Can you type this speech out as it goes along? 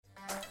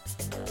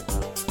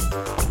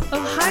Oh,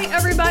 hi,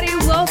 everybody.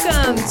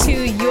 Welcome to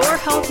Your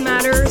Health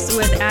Matters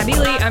with Abby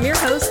Lee. I'm your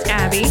host,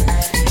 Abby,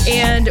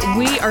 and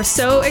we are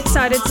so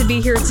excited to be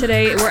here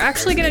today. We're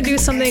actually going to do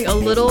something a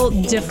little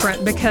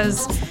different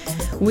because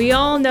we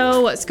all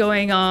know what's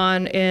going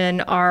on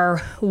in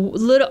our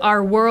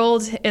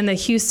world in the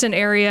Houston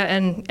area,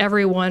 and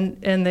everyone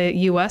in the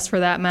U.S., for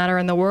that matter,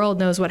 in the world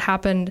knows what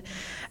happened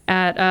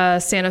at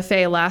Santa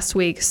Fe last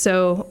week.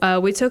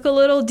 So we took a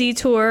little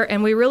detour,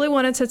 and we really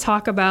wanted to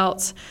talk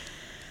about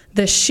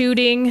the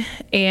shooting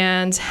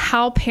and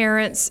how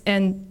parents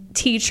and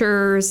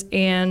teachers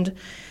and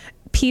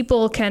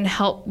people can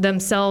help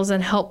themselves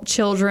and help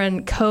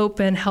children cope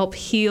and help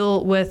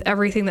heal with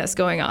everything that's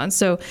going on.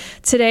 So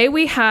today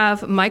we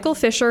have Michael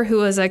Fisher,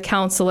 who is a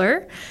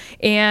counselor,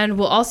 and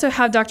we'll also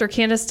have Dr.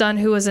 Candice Dunn,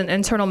 who is an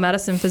internal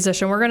medicine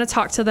physician. We're going to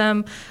talk to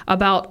them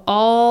about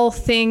all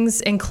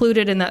things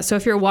included in that. So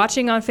if you're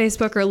watching on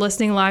Facebook or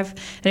listening live,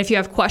 and if you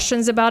have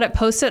questions about it,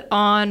 post it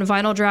on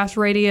Vinyl Draft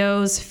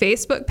Radio's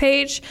Facebook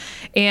page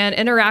and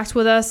interact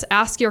with us.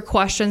 Ask your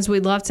questions.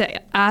 We'd love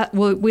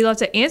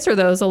to answer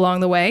those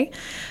along the way.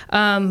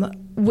 I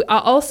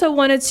also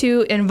wanted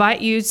to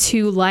invite you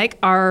to like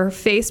our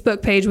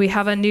Facebook page. We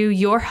have a new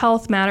Your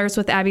Health Matters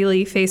with Abby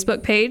Lee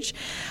Facebook page.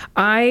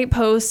 I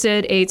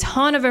posted a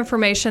ton of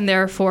information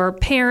there for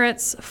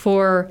parents,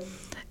 for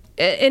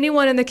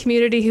anyone in the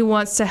community who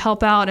wants to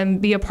help out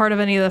and be a part of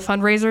any of the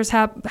fundraisers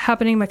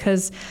happening,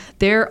 because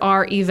there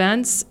are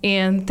events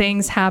and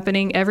things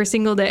happening every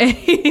single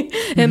day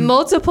in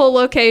multiple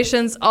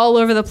locations all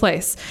over the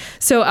place.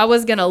 So I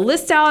was going to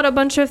list out a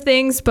bunch of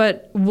things,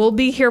 but we'll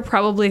be here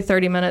probably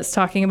 30 minutes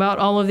talking about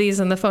all of these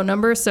and the phone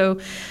number. So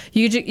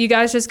you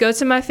guys just go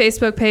to my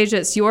Facebook page.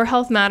 It's Your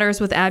Health Matters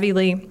with Abby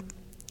Lee.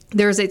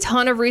 There's a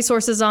ton of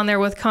resources on there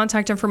with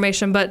contact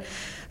information, but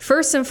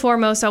first and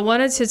foremost, I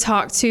wanted to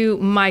talk to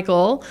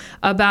Michael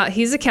about,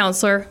 he's a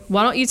counselor.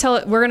 Why don't you tell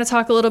it? We're going to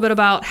talk a little bit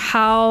about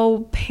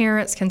how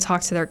parents can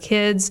talk to their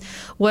kids.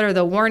 What are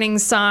the warning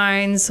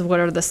signs? What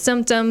are the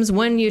symptoms?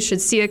 When you should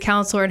see a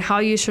counselor, and how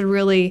you should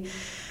really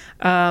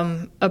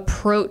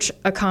approach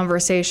a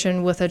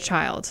conversation with a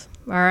child.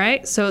 All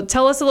right. So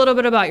tell us a little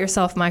bit about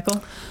yourself,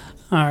 Michael.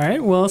 All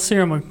right. Well,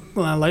 Sarah, I'm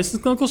a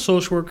licensed clinical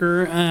social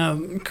worker.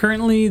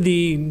 Currently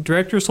the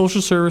director of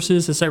social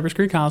services at Cypress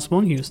Creek Hospital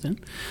in Houston.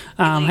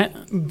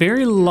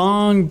 Very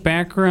long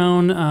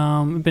background.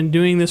 I've been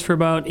doing this for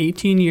about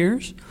 18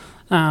 years.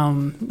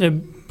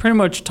 I've pretty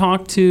much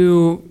talked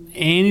to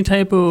any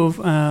type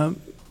of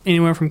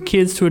anywhere from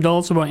kids to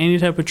adults about any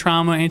type of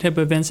trauma, any type of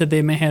events that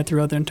they may have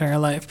throughout their entire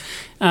life,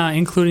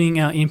 including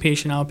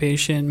inpatient,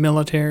 outpatient,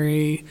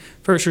 military,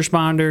 first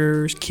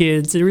responders,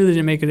 kids. It really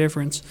didn't make a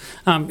difference,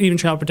 even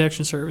child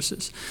protection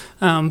services.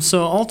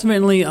 So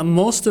ultimately,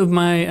 most of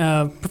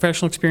my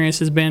professional experience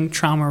has been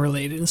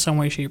trauma-related in some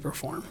way, shape, or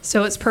form.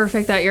 So it's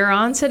perfect that you're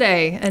on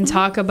today and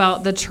talk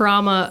about the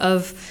trauma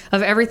of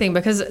everything,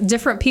 because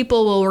different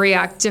people will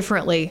react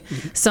differently.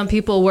 Some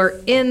people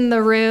were in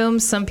the room.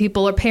 Some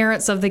people are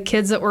parents of the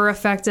kids that were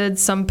affected.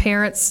 Some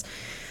parents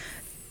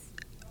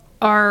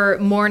are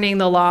mourning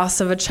the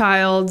loss of a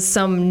child.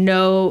 Some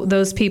know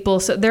those people.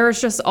 So there's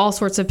just all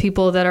sorts of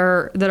people that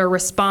are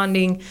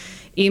responding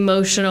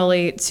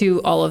emotionally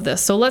to all of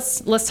this. So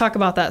let's talk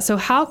about that. So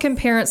how can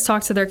parents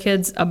talk to their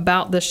kids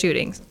about the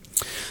shootings?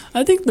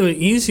 I think the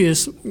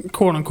easiest,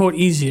 quote-unquote,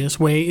 easiest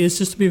way is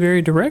just to be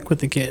very direct with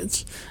the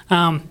kids.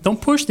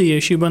 Don't push the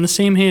issue, but on the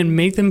same hand,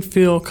 make them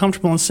feel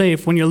comfortable and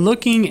safe. When you're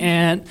looking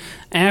at,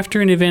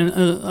 after an event,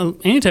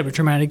 any type of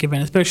traumatic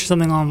event, especially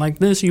something like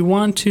this, you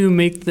want to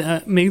make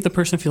the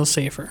person feel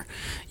safer.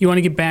 You want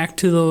to get back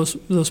to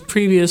those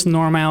previous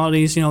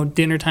normalities,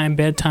 dinner time,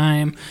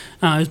 bedtime,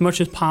 as much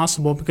as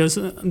possible, because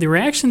the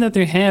reaction that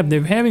they're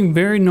having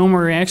very normal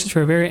reactions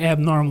for a very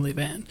abnormal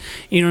event.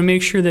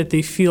 Make sure that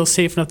they feel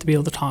safe enough to be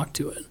able to talk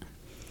to it.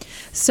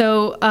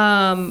 So,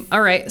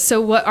 all right.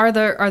 So what are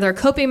there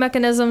coping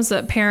mechanisms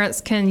that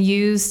parents can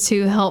use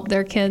to help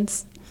their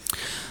kids?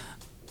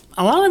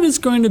 A lot of it's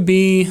going to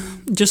be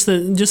just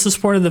the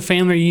support of the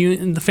family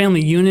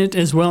unit,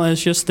 as well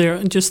as just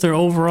their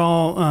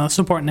overall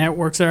support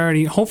networks that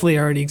are hopefully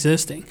already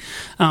existing.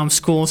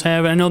 Schools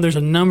have it. I know there's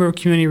a number of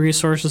community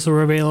resources that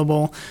are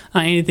available.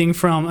 Anything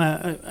from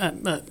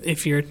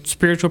if you're a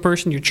spiritual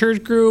person, your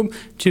church group,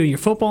 to your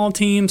football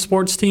team,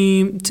 sports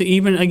team, to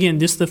even, again,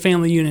 just the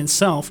family unit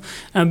itself.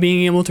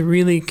 Being able to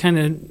really kind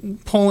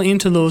of pull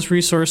into those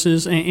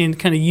resources and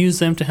kind of use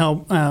them to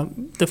help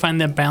to find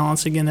that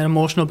balance, again, that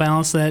emotional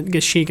balance that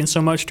gets shaken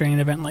so much during an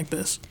event like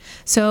this.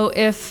 So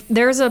if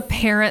there's a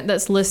parent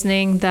that's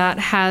listening that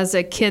has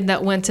a kid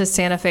that went to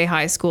Santa Fe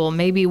High School,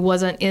 maybe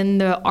wasn't in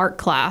the art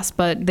class,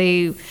 but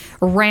they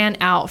ran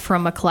out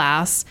from a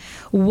class,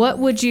 what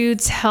would you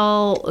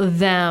tell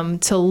them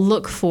to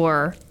look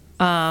for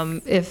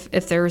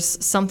if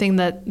there's something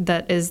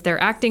that is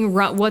they're acting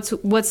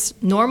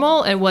what's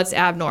normal and what's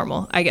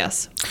abnormal, I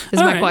guess, is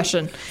my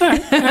question. All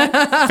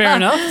right.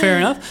 Fair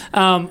enough.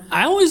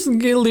 I always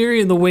get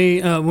leery of the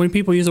way when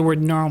people use the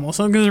word normal.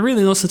 So because there's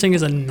really no such thing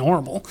as a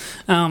normal.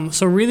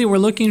 So really we're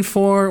looking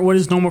for what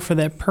is normal for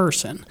that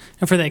person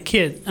and for that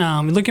kid.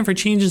 We're looking for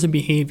changes in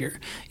behavior.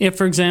 If,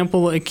 for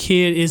example, a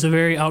kid is a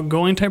very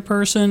outgoing type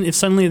person, if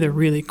suddenly they're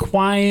really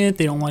quiet,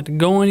 they don't like to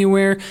go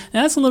anywhere,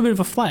 that's a little bit of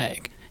a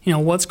flag.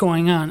 What's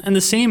going on. On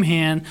the same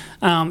hand,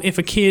 if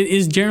a kid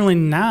is generally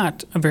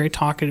not a very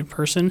talkative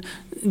person,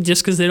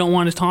 just because they don't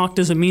want to talk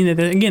doesn't mean that,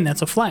 again,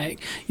 that's a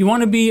flag. You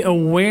want to be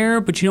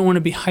aware, but you don't want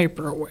to be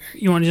hyper aware.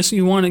 You want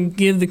to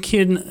give the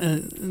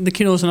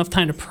kiddos enough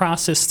time to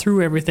process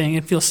through everything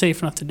and feel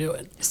safe enough to do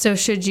it. So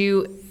should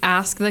you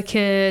ask the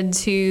kid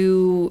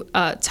to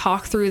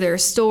talk through their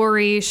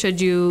story?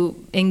 Should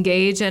you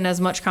engage in as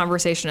much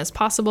conversation as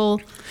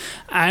possible?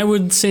 I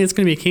would say it's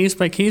going to be case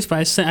by case,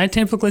 but I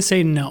typically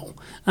say no.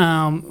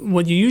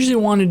 What you usually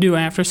want to do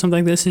after something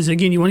like this is,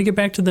 again, you want to get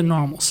back to the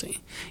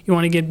normalcy. You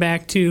want to get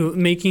back to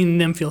making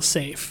them feel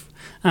safe.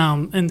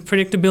 And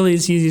predictability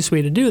is the easiest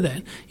way to do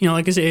that.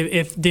 Like I say,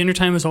 if dinner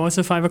time is always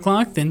at 5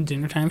 o'clock, then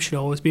dinner time should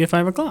always be at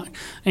 5 o'clock.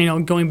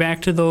 Going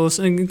back to those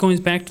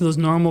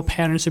normal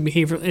patterns of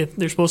behavior. If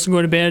they're supposed to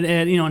go to bed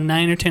at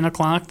 9 or 10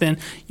 o'clock, then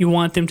you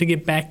want them to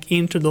get back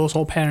into those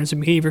old patterns of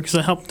behavior because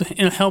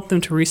it'll help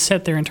them to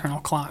reset their internal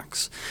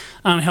clocks.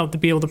 Help to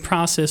be able to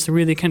process, to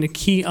really kind of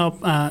key down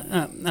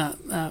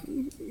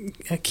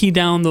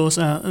those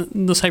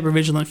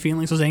hypervigilant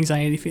feelings, those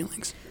anxiety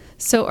feelings.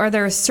 So are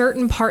there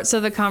certain parts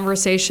of the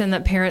conversation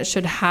that parents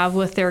should have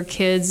with their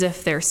kids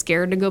if they're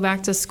scared to go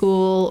back to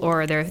school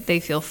or they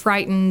feel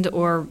frightened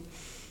or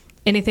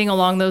anything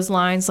along those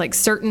lines, like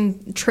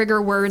certain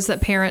trigger words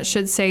that parents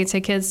should say to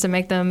kids to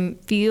make them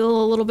feel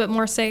a little bit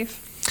more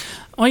safe?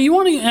 Well, you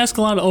want to ask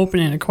a lot of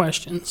open-ended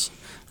questions.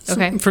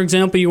 Okay. So, for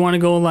example, you want to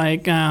go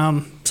like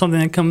something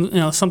that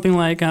comes, something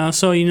like,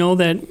 so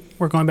that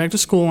we're going back to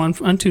school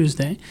on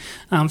Tuesday.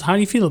 How do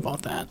you feel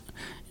about that?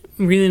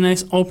 Really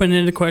nice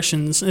open-ended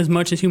questions as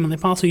much as humanly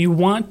possible. You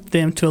want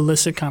them to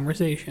elicit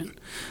conversation.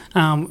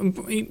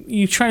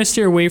 You try to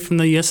steer away from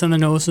the yes and the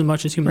no's as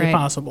much as humanly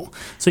possible.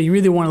 So you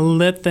really want to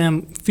let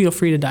them feel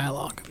free to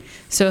dialogue.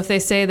 So if they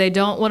say they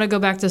don't want to go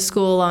back to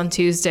school on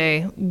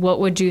Tuesday, what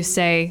would you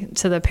say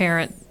to the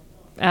parent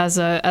as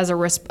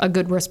a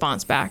good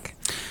response back?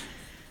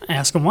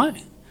 Ask them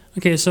why.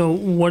 Okay, so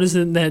what is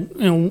it that,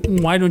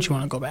 why don't you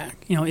want to go back?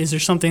 Is there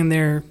something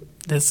there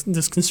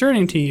that's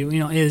concerning to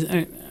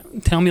you?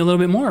 Tell me a little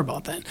bit more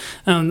about that.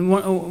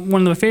 One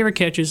of my favorite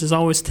catches is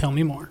always tell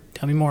me more.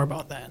 Tell me more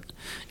about that.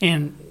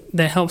 And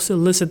that helps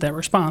elicit that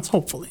response,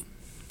 hopefully.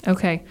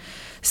 Okay.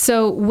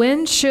 So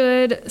when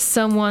should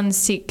someone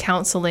seek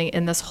counseling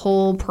in this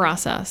whole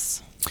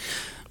process?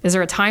 Is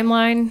there a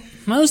timeline?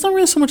 Well, there's not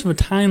really so much of a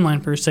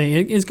timeline per se.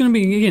 It's going to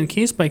be, again,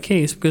 case by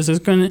case because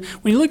when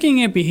you're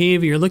looking at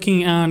behavior, you're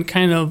looking on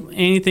kind of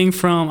anything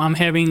from I'm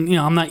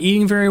not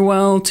eating very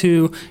well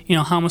to,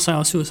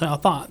 homicidal, suicidal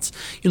thoughts.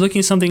 You're looking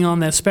at something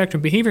on that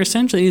spectrum. Behavior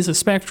essentially is a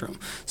spectrum.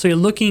 So you're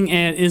looking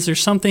at, is there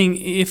something,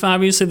 if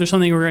obviously there's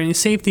something regarding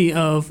safety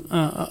of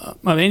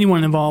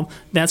anyone involved,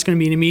 that's going to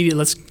be an immediate,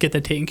 let's get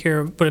that taken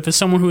care of. But if it's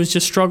someone who is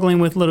just struggling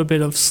with a little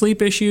bit of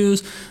sleep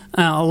issues,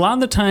 a lot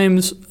of the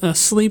times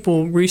sleep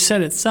will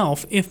reset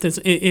itself if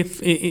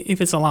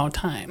it's allowed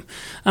time.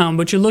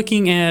 But you're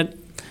looking at,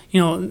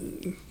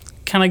 kind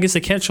of, I guess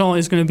the catch-all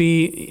is going to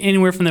be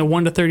anywhere from that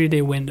 1 to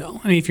 30-day window.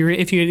 I mean, if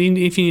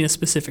you need a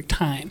specific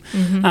time,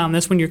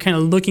 that's when you're kind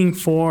of looking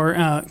for.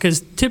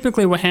 Because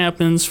typically, what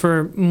happens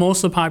for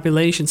most of the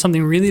population,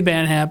 something really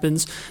bad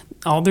happens,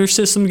 all their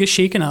systems get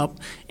shaken up,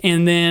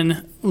 and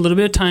then a little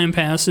bit of time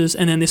passes,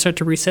 and then they start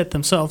to reset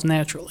themselves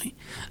naturally,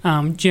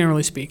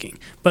 generally speaking.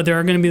 But there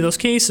are going to be those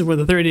cases where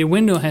the 30-day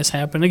window has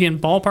happened. Again,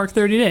 ballpark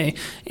 30-day,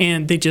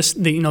 and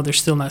they're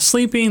still not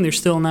sleeping. They're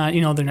still not,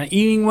 they're not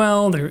eating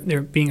well.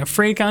 They're being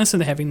afraid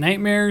constantly. They're having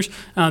nightmares.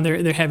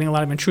 They're having a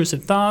lot of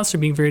intrusive thoughts.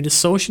 They're being very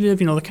dissociative.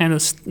 The kind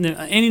of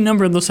any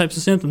number of those types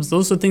of symptoms.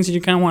 Those are the things that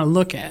you kind of want to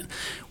look at.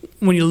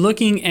 When you're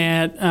looking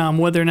at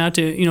whether or not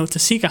to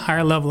seek a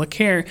higher level of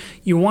care,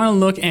 you want to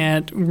look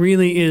at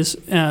really is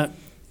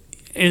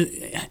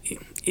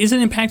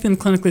it impacting them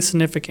clinically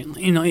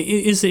significantly?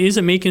 Is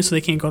it making it so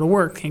they can't go to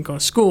work, can't go to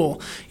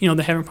school? They're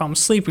having problems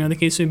sleeping. The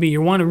case would be,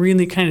 you want to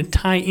really kind of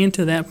tie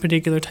into that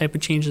particular type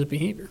of changes of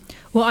behavior.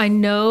 Well, I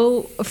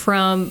know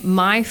from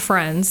my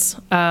friends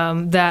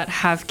that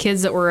have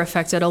kids that were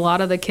affected, a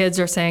lot of the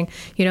kids are saying,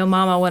 Mom,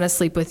 I want to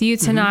sleep with you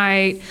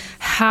tonight. Mm-hmm.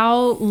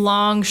 How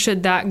long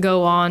should that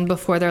go on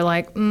before they're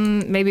like,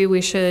 maybe we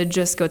should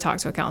just go talk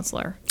to a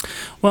counselor?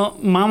 Well,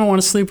 Mom, I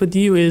want to sleep with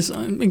you is,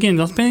 again,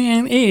 depending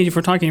on age, if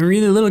we're talking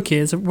really little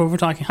kids, if we're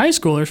talking high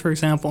schoolers, for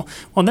example,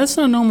 well, that's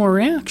not a normal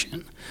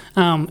reaction.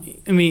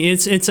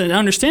 It's an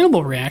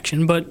understandable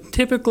reaction, but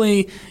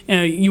typically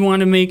you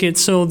want to make it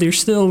so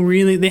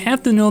they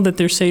have to know that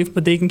they're safe,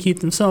 but they can keep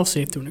themselves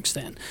safe to an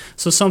extent.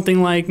 So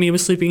something like maybe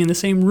sleeping in the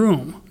same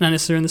room, not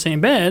necessarily in the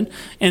same bed,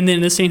 and then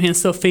at the same hand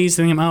still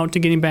phasing them out to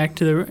getting back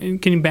to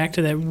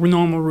that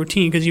normal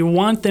routine, because you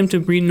want them to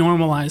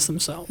renormalize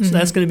themselves. Mm-hmm.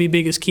 That's going to be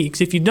biggest key,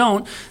 because if you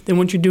don't, then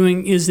what you're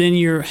doing is then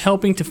you're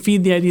helping to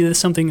feed the idea that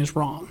something is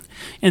wrong.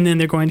 And then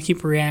they're going to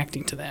keep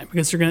reacting to that,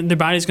 because their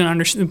body's going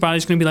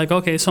to be like,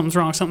 okay, something's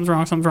wrong,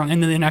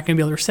 and then they're not going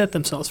to be able to reset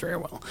themselves very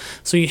well.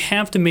 So you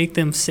have to make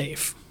them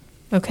safe.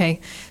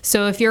 Okay.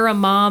 So if you're a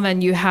mom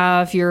and you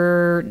have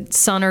your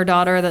son or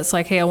daughter that's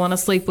like, hey, I want to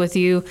sleep with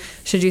you,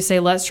 should you say,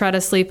 let's try to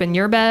sleep in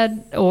your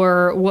bed?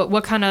 Or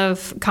what kind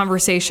of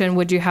conversation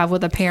would you have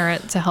with a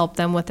parent to help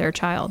them with their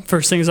child?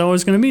 First thing is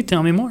always going to be,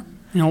 tell me more.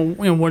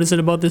 What is it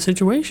about this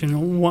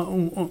situation?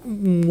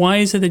 Why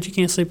is it that you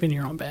can't sleep in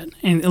your own bed?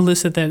 And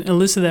elicit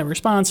that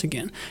response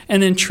again,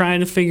 and then try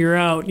to figure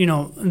out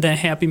that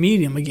happy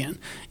medium again.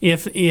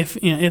 If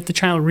the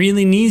child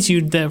really needs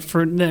you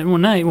for that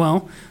one night,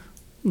 well,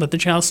 let the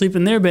child sleep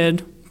in their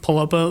bed. Pull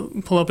up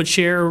a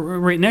chair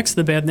right next to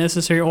the bed, if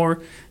necessary,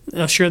 or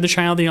assure the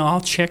child,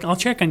 I'll check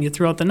on you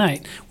throughout the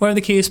night, whatever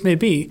the case may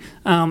be.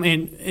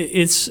 And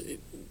it's.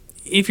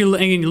 If you're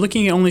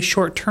looking at only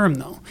short term,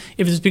 though,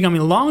 if it's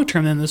becoming long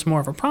term, then there's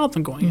more of a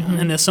problem going on,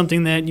 and that's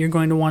something that you're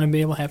going to want to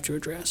be able to have to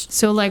address.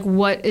 So, like,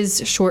 what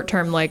is short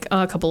term? Like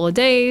a couple of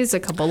days, a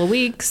couple of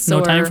weeks?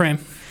 No time frame.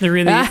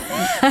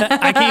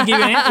 I can't give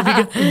you an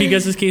answer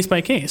because it's case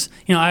by case.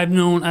 I've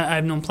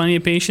known plenty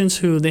of patients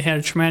who they had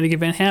a traumatic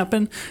event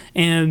happen,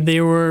 and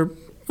they were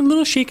a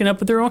little shaken up,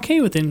 but they're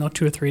okay within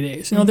 2 or 3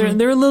 days.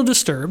 They're a little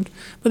disturbed,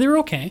 but they were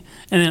okay.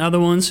 And then other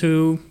ones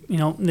who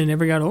they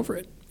never got over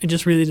it. It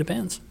just really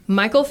depends.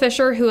 Michael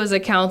Fisher, who is a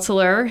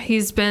counselor,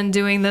 he's been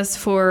doing this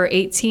for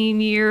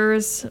 18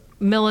 years,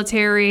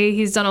 military.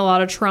 He's done a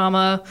lot of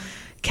trauma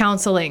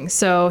counseling,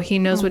 so he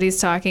knows what he's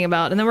talking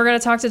about. And then we're going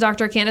to talk to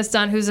Dr. Candice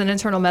Dunn, who's an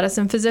internal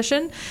medicine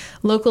physician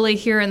locally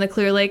here in the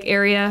Clear Lake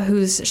area,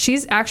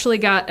 she's actually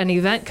got an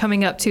event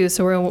coming up too.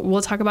 So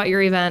we'll talk about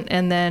your event,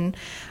 and then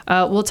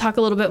we'll talk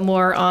a little bit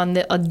more on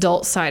the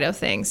adult side of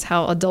things,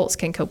 how adults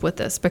can cope with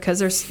this, because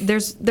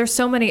there's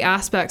so many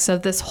aspects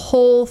of this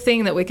whole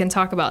thing that we can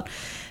talk about.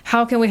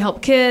 How can we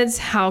help kids?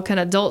 How can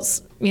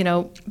adults,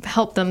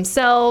 help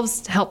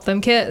themselves, help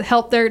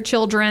their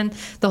children,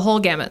 the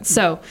whole gamut.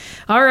 So,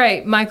 all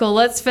right, Michael,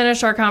 let's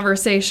finish our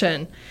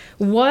conversation.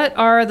 What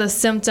are the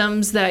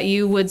symptoms that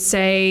you would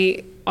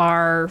say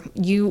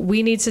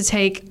we need to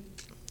take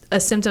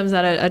symptoms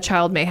that a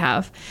child may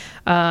have?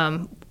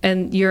 And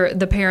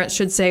the parents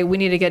should say, we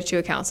need to get you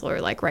a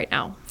counselor, like right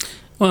now.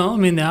 Well,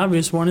 the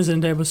obvious one is any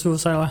type of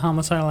suicidal or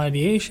homicidal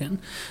ideation.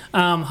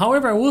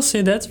 However, I will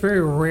say that's very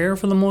rare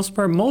for the most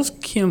part. Most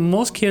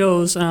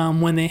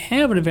kiddos, when they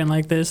have an event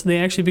like this, they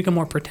actually become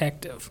more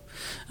protective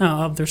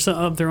of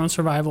their own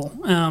survival.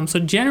 So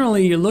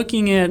generally, you're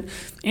looking at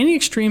any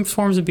extreme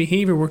forms of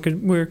behavior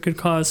where it could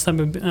cause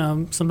some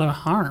type of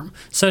harm,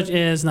 such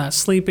as not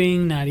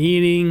sleeping, not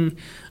eating,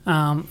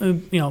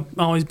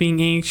 always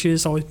being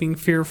anxious, always being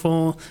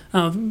fearful,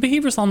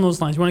 behaviors along those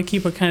lines. You want to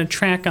keep a kind of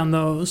track on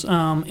those,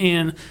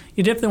 and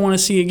you definitely want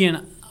to see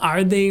again,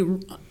 are they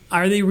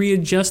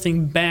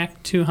readjusting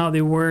back to how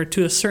they were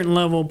to a certain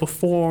level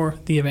before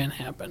the event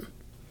happened?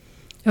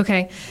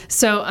 Okay,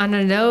 so I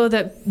know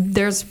that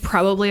there's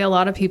probably a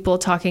lot of people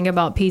talking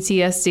about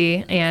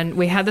PTSD, and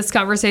we had this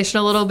conversation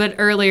a little bit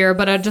earlier,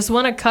 but I just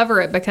want to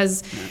cover it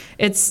because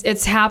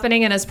it's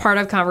happening and it's part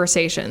of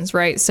conversations,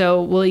 right?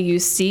 So will you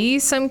see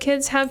some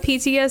kids have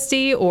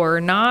PTSD or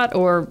not,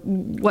 or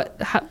what?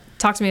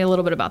 Talk to me a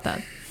little bit about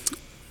that.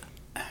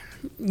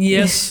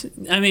 Yes,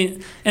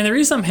 and the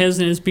reason I'm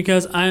hesitant is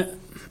because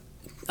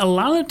a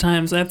lot of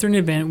times after an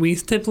event, we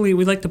like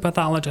to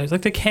pathologize,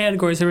 like to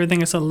categorize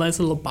everything as a nice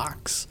little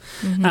box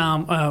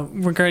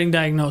regarding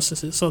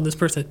diagnoses. So this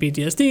person has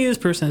PTSD, this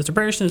person has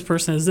depression, this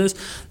person has this.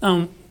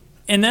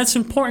 And that's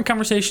an important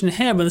conversation to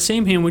have. But on the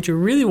same hand, what you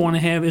really want to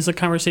have is a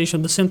conversation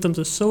of the symptoms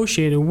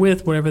associated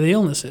with whatever the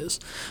illness is.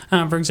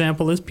 For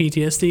example, this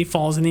PTSD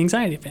falls in the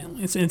anxiety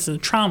family. It's a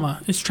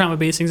trauma. It's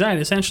trauma-based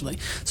anxiety, essentially.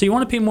 So you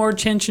want to pay more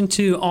attention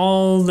to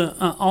all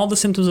the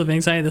symptoms of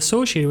anxiety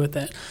associated with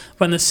that.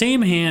 But on the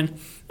same hand,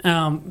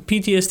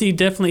 PTSD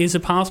definitely, is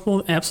it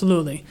possible?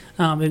 Absolutely.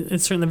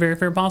 It's certainly very,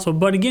 very possible.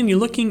 But again, you're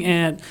looking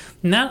at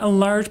not a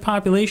large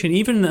population.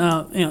 Even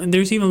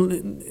there's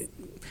even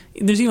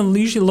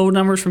usually low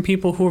numbers from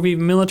people who are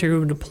even military,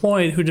 who are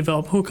deployed,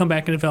 who come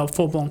back and develop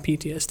full-blown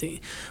PTSD.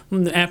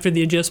 After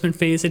the adjustment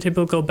phase, they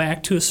typically go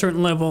back to a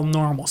certain level of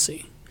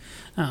normalcy.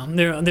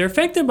 They're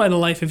affected by the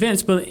life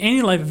events, but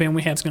any life event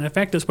we have is going to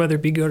affect us, whether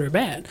it be good or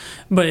bad.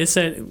 But it's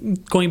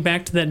that going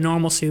back to that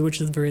normalcy, which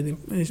is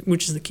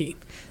the key.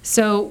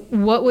 So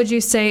what would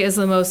you say is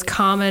the most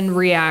common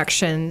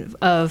reaction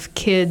of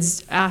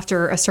kids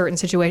after a certain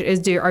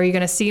situation? Are you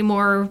going to see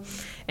more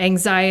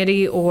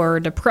anxiety or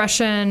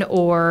depression,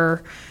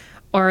 or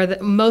Or are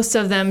most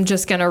of them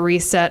just going to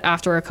reset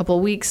after a couple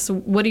of weeks?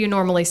 What do you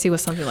normally see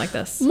with something like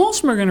this? Most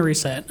of them are going to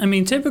reset. I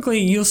mean, typically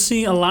you'll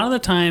see a lot of the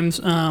times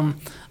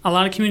a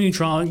lot of community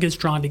gets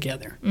drawn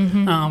together,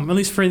 at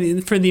least for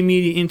the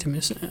immediate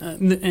intimacy,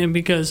 and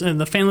because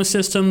the family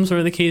systems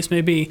or the case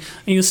may be,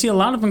 and you'll see a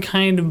lot of them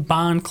kind of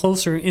bond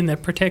closer in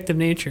that protective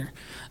nature,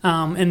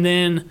 and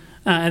then.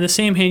 At the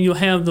same hand, you'll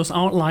have those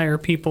outlier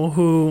people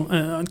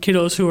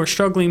kiddos who are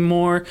struggling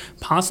more,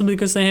 possibly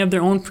because they have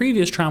their own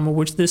previous trauma,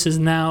 which this has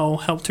now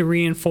helped to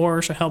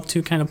reinforce or help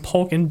to kind of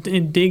poke and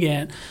dig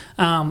at.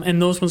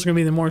 And those ones are going to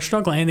be the more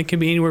struggling. And it can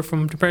be anywhere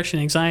from depression,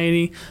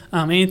 anxiety,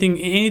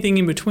 anything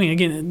in between.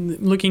 Again,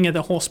 looking at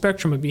the whole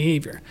spectrum of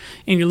behavior.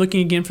 And you're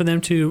looking again for them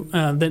to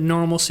that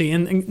normalcy.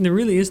 And there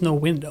really is no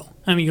window.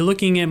 I mean, you're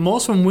looking at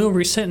most of them will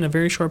reset in a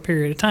very short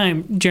period of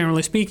time,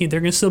 generally speaking.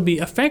 They're going to still be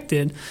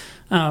affected.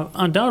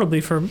 Undoubtedly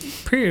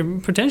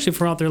potentially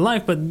throughout their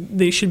life, but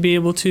they should be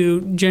able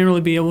to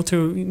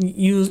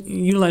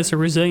utilize their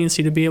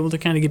resiliency to be able to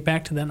kind of get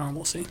back to that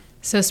normalcy.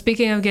 So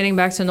speaking of getting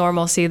back to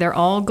normalcy, they're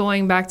all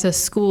going back to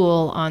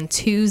school on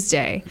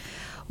Tuesday.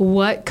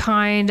 What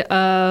kind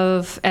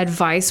of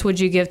advice would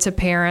you give to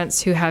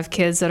parents who have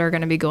kids that are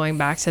going to be going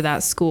back to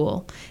that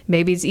school?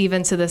 Maybe it's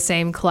even to the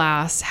same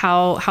class.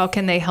 How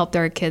can they help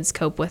their kids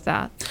cope with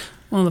that?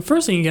 Well, the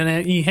first thing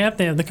you have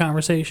to have the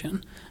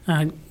conversation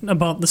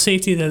about the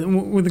safety that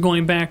we're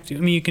going back to. I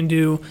mean, you can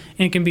do,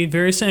 and it can be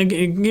very.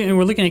 Again,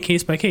 we're looking at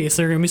case by case.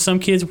 There are going to be some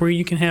kids where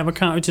you can have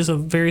just a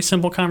very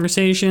simple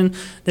conversation.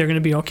 They're going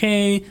to be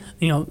okay.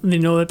 They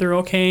know that they're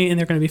okay, and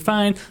they're going to be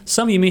fine.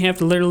 Some of you may have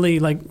to literally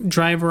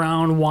drive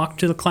around, walk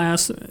to the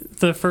class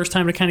for the first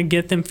time to kind of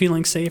get them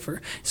feeling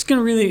safer. It's going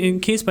to really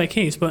case by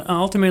case, but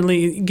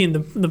ultimately, again,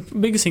 the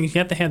biggest thing is you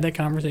have to have that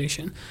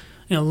conversation.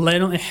 Let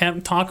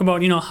them talk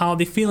about, how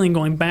they're feeling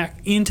going back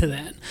into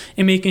that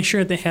and making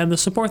sure that they have the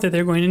support that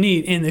they're going to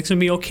need, and it's going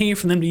to be okay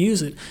for them to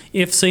use it.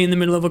 If, say, in the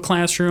middle of a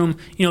classroom,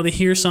 they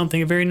hear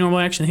something, a very normal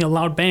action, they hear a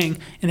loud bang,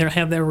 and they'll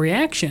have that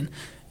reaction,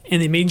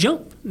 and they may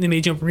jump. They may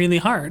jump really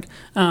hard.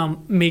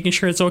 Making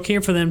sure it's okay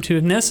for them to,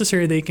 if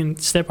necessary, they can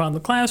step out of the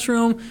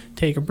classroom,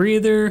 take a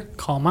breather,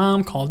 call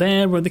mom, call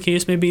dad, whatever the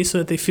case may be, so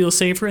that they feel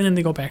safer, and then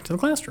they go back to the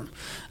classroom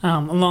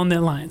along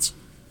that lines.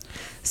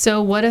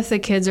 So what if the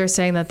kids are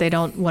saying that they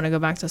don't want to go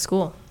back to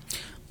school?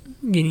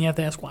 Again, you have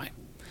to ask why.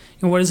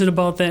 And what is it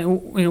about that?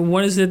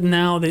 What is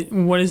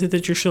it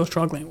that you're still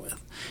struggling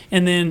with?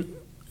 And then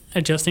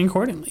adjusting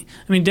accordingly.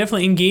 I mean,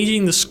 definitely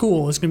engaging the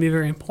school is going to be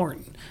very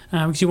important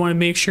because you want to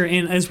make sure,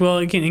 and as well,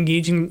 again,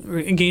 engaging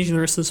the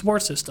rest of the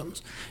support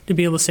systems to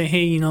be able to say,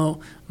 hey,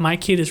 my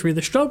kid is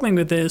really struggling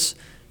with this.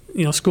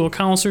 School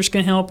counselors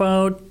can help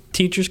out.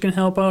 Teachers can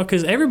help out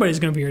because everybody's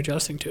going to be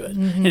adjusting to it,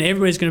 and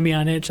everybody's going to be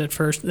on edge that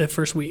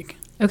first week.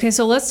 Okay,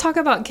 so let's talk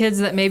about kids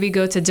that maybe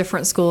go to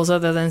different schools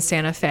other than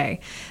Santa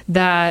Fe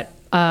that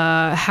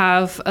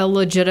have a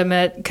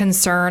legitimate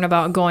concern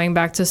about going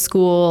back to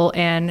school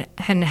and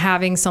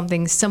having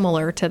something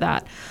similar to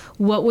that.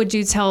 What would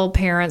you tell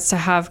parents to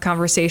have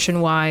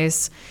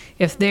conversation-wise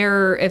if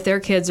their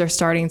kids are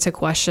starting to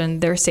question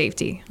their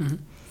safety? Mm-hmm.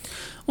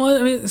 Well,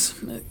 I mean,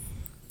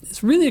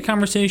 it's really a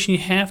conversation you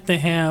have to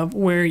have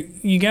where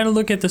you got to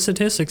look at the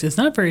statistics. It's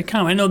not very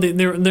common. I know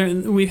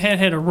that we've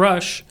had a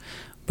rush,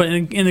 but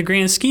in the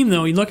grand scheme,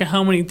 though, you look at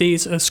how many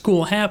days a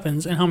school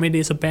happens and how many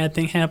days a bad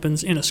thing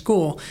happens in a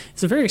school.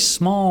 It's a very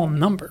small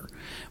number.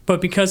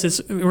 But because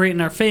it's right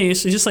in our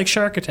face, it's just like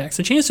shark attacks.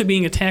 The chance of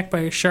being attacked by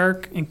a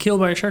shark and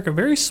killed by a shark are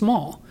very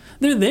small.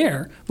 They're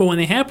there, but when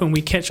they happen,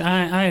 we catch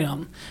eye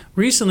on them.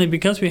 Recently,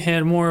 because we've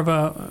had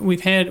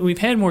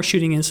more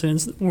shooting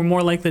incidents, we're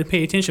more likely to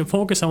pay attention,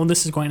 focus on, well,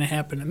 this is going to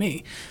happen to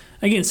me.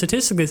 Again,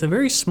 statistically, it's a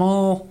very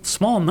small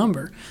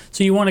number.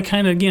 So you want to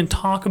kind of, again,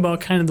 talk about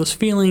kind of those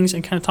feelings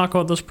and kind of talk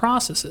about those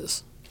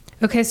processes.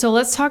 Okay, so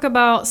let's talk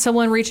about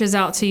someone reaches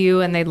out to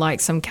you and they'd like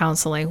some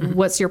counseling. Mm-hmm.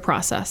 What's your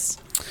process?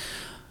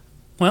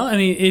 Well, I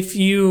mean, if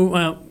you,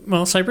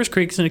 Cypress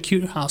Creek is an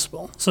acute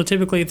hospital. So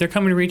typically, if they're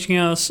coming to reaching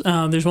us, we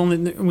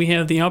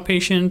have the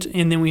outpatient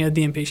and then we have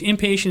the inpatient.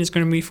 Inpatient is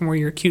going to be for more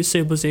your acute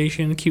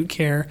stabilization, acute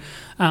care,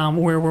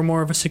 where we're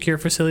more of a secure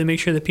facility, make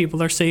sure that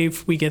people are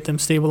safe, we get them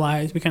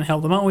stabilized, we kind of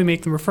help them out, we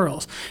make them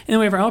referrals. And then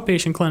we have our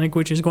outpatient clinic,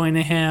 which is going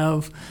to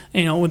have,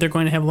 they're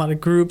going to have a lot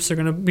of groups, they're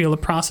going to be able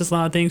to process a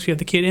lot of things. We have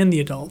the kid and the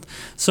adult.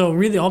 So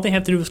really, all they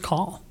have to do is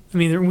call. I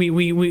mean,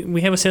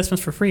 we have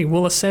assessments for free.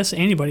 We'll assess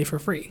anybody for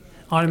free.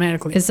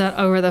 Automatically. Is that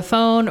over the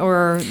phone,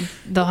 or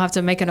they'll have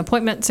to make an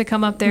appointment to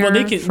come up there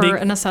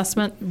an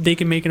assessment? They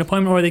can make an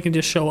appointment, or they can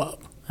just show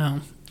up.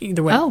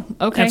 Either way. Oh,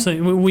 okay.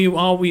 Absolutely. We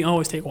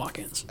always take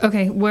walk-ins.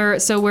 Okay. Where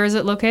is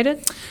it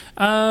located?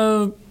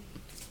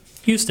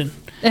 Houston,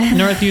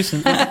 North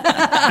Houston.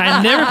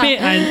 I never pay.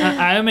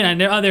 I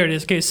never. Oh, there it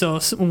is. Okay, so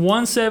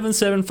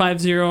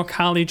 17750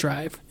 Collie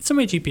Drive. It's on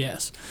my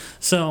GPS.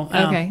 So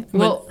okay,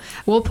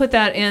 we'll put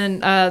that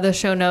in the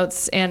show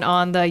notes and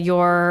on the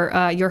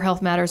Your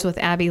Health Matters with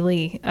Abby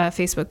Lee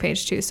Facebook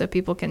page too, so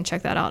people can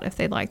check that out if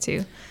they'd like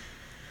to.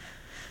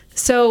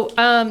 So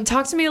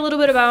talk to me a little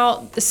bit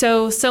about,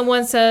 so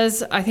someone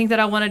says, I think that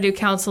I want to do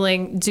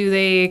counseling. Do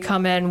they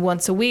come in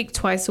once a week,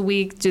 twice a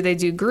week? Do they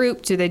do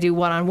group? Do they do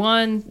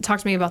one-on-one? Talk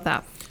to me about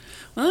that.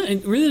 Well,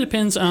 it really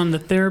depends on the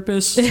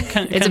therapist.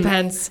 It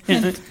depends.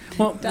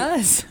 Well, It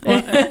does.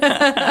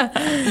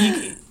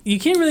 you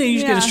can't really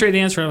usually get a straight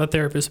answer out of a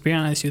therapist, to be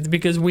honest with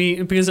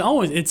you, because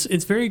always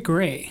it's very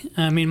gray.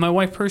 I mean, my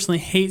wife personally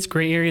hates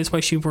gray areas. That's why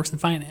she works in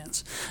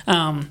finance.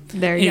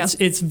 There you go.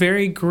 It's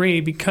very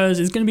gray because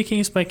it's going to be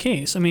case by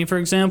case. I mean, for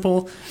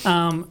example,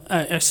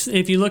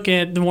 if you look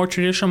at the more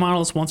traditional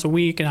model, it's once a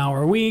week, an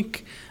hour a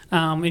week.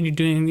 And you're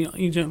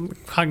doing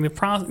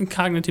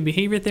cognitive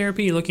behavior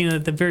therapy. You're looking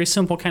at the very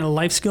simple kind of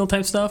life skill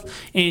type stuff,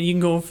 and you can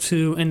go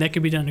to, and that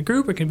could be done in a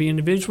group, it can be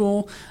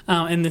individual.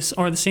 And this,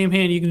 or the same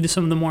hand, you can do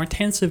some of the more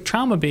intensive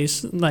trauma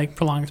based, like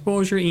prolonged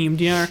exposure,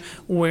 EMDR,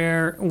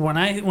 where when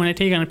I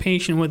take on a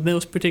patient with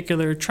those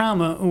particular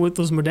trauma with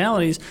those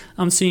modalities,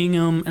 I'm seeing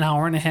them an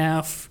hour and a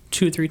half,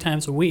 2 or 3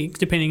 times a week,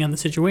 depending on the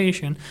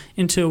situation,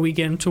 until we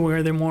get them to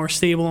where they're more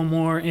stable and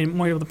more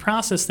able to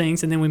process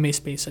things, and then we may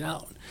space it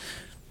out.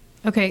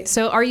 Okay,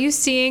 so are you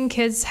seeing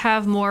kids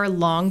have more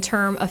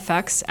long-term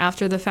effects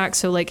after the fact?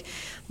 So like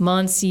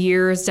months,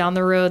 years down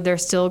the road, they're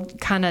still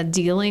kind of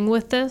dealing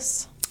with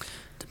this?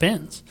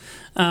 Depends.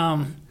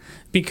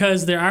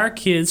 Because there are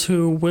kids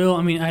who will,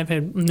 I mean, I've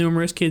had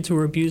numerous kids who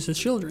were abused as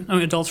children,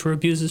 adults who were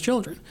abused as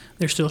children.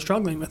 They're still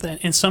struggling with that.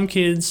 And some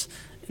kids,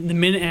 the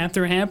minute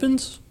after it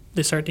happens,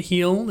 they start to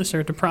heal, they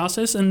start to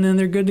process, and then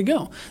they're good to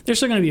go. They're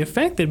still going to be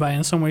affected by it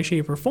in some way,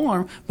 shape, or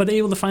form, but they're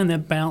able to find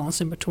that balance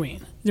in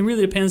between. It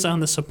really depends on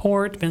the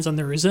support, depends on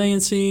their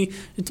resiliency.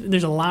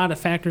 There's a lot of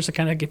factors that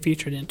kind of get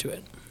featured into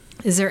it.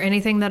 Is there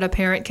anything that a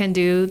parent can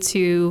do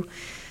to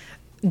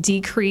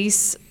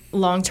decrease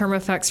long-term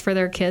effects for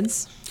their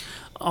kids?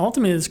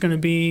 Ultimately, it's going to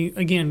be,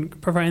 again,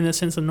 providing that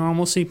sense of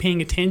normalcy,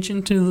 paying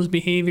attention to those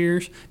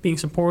behaviors, being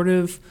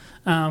supportive,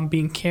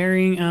 being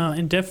caring,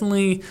 and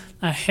definitely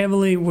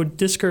heavily would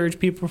discourage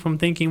people from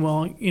thinking,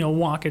 well,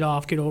 walk it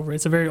off, get over it.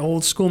 It's a very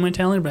old school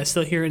mentality, but I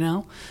still hear it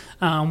now.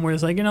 Where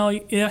it's like,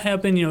 it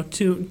happened,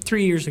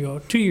 3 years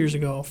ago, 2 years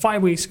ago,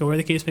 5 weeks ago, where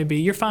the case may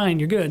be. You're fine,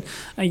 you're good.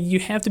 You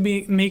have to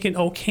make it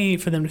okay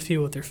for them to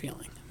feel what they're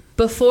feeling.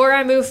 Before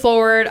I move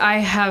forward, I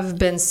have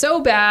been so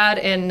bad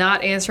in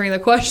not answering the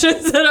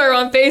questions that are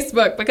on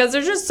Facebook because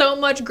there's just so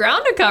much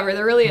ground to cover.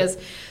 There really is.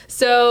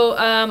 So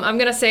I'm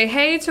going to say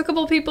hey to a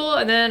couple people,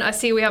 and then I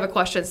see we have a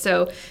question.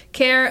 So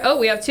Karen,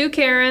 we have 2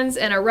 Karens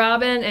and a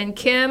Robin and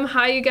Kim.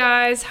 Hi, you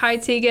guys. Hi,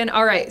 Tegan.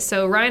 All right,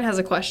 so Ryan has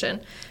a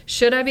question.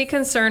 Should I be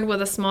concerned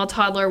with a small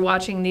toddler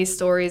watching these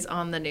stories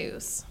on the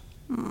news?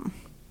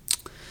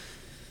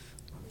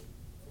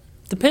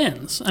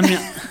 Depends. I mean,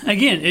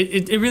 again,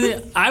 it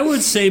really, I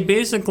would say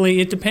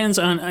basically it depends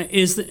on,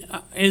 is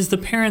the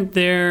parent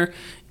there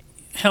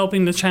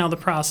helping the child to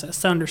process,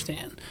 to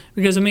understand?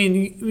 Because, I mean,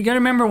 you got to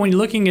remember when you're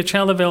looking at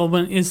child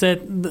development is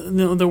that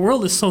the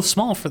world is so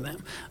small for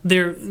them.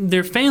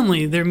 Their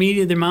family, their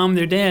media, their mom,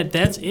 their dad,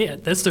 that's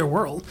it. That's their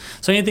world.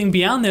 So anything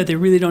beyond that, they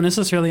really don't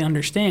necessarily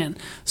understand.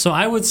 So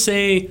I would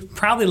say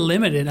probably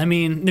limited. I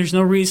mean, there's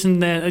no reason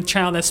that a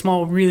child that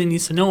small really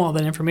needs to know all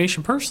that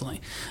information personally,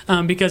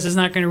 because it's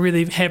not going to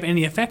really have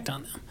any effect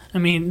on them. I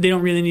mean, they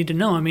don't really need to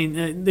know. I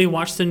mean, they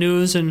watch the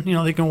news and,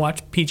 they can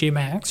watch PJ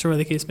Masks or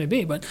whatever the case may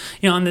be. But,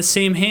 on the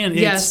same hand,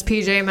 yes,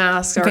 PJ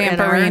Masks are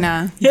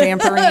Vampirina.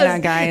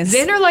 Vampirina, guys.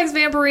 Xander likes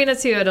Vampirina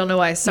too. I don't know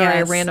why. Sorry,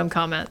 Yes. a random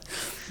comment.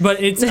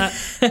 But it's,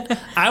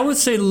 I would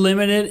say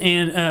limited.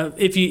 And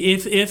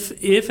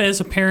if as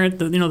a parent,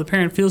 the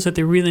parent feels that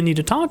they really need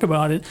to talk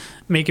about it,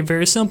 make it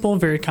very simple,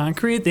 very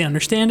concrete. They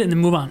understand it and then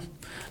move on.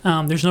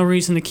 There's no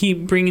reason to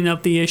keep bringing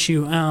up the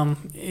issue.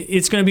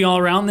 It's going to be all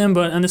around them,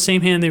 but on the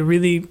same hand,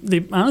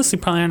 they honestly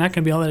probably are not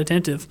going to be all that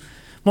attentive.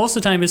 Most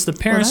of the time, it's the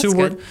parents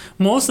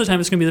Most of the time,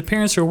 it's going to be the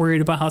parents who are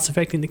worried about how it's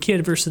affecting the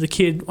kid versus the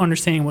kid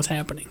understanding what's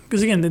happening.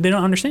 Because again, they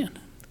don't understand.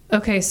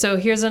 Okay, so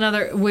here's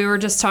another. We were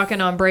just talking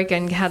on break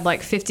and had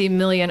like 50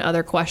 million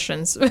other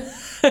questions.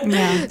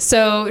 Yeah.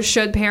 So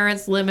should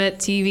parents limit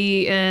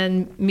TV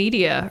and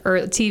media, or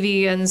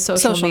TV and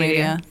social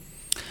media?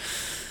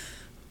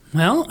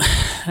 Well,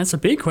 that's a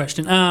big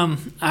question.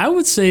 I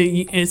would say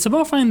it's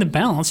about finding the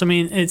balance. I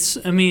mean,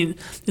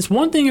 it's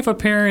one thing if a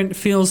parent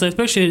feels that,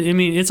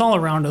 especially, it's all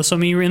around us.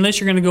 Unless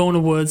you're going to go in the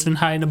woods and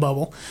hide in a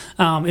bubble,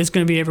 it's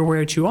going to be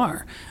everywhere that you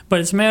are. But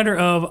it's a matter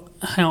of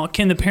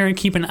can the parent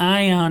keep an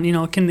eye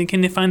on, can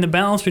they find the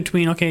balance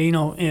between,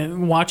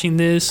 watching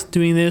this,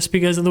 doing this,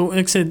 because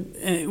like I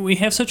said, we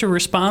have such a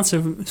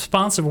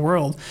responsive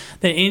world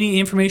that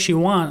any information you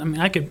want,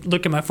 I could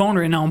look at my phone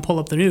right now and pull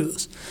up the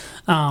news.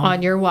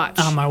 On your watch.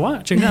 On my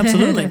watch,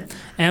 absolutely.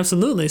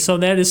 Absolutely. So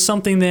that is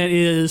something that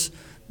is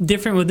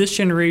different with this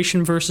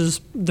generation versus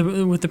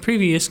with the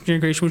previous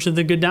generation, which is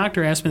the good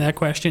doctor asked me that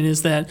question,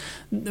 is that,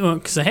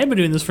 because I have been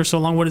doing this for so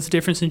long, what is the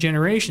difference in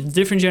generations?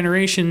 Different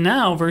generation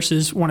now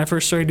versus when I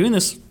first started doing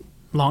this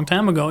a long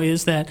time ago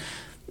is that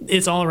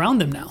it's all around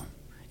them now.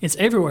 It's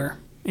everywhere.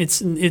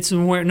 It's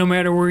where, no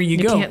matter where you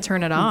go. You can't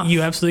turn it off.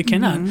 You absolutely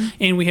cannot. Mm-hmm.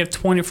 And we have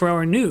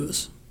 24-hour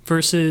news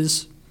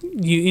versus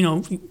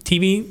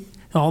TV,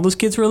 all those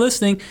kids who are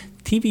listening,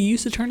 TV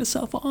used to turn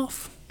itself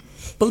off,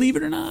 believe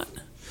it or not.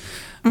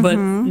 But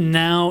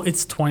now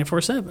it's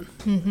 24/7.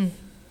 Mm-hmm.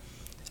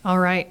 All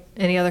right.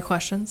 Any other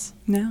questions?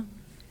 No.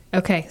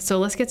 Okay, so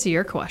let's get to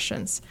your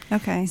questions.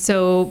 Okay.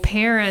 So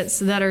parents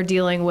that are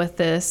dealing with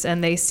this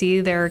and they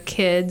see their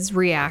kids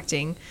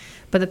reacting,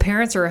 but the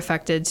parents are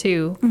affected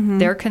too.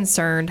 They're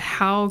concerned.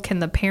 How can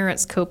the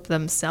parents cope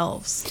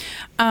themselves?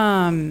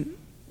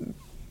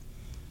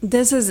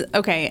 This is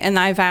okay, and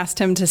I've asked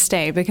him to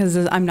stay because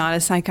I'm not a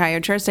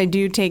psychiatrist. I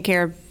do take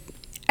care of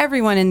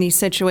everyone in these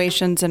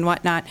situations and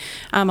whatnot.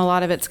 A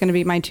lot of it's going to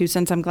be my 2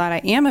 cents. I'm glad I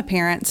am a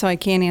parent, so I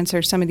can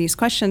answer some of these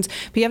questions.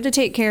 But you have to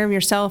take care of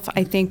yourself,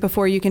 I think,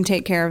 before you can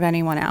take care of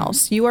anyone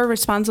else. You are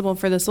responsible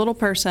for this little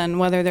person,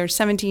 whether they're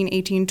 17,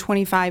 18,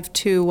 25,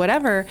 2,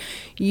 whatever.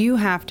 You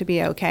have to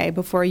be okay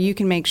before you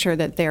can make sure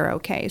that they're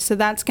okay. So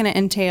that's going to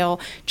entail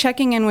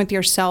checking in with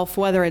yourself,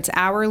 whether it's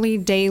hourly,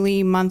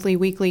 daily, monthly,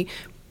 weekly.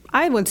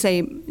 I would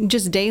say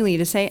just daily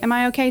to say, am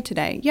I okay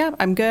today? Yeah,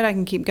 I'm good. I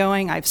can keep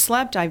going. I've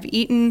slept. I've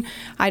eaten.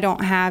 I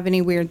don't have any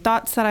weird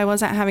thoughts that I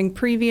wasn't having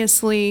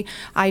previously.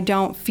 I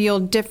don't feel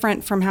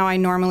different from how I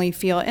normally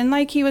feel. And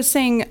like he was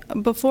saying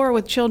before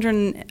with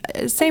children,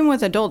 same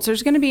with adults,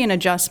 there's going to be an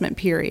adjustment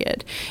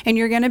period. And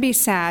you're going to be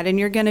sad and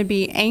you're going to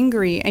be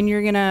angry and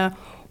you're going to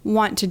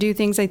want to do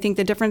things. I think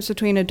the difference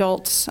between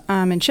adults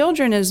and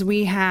children is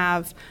we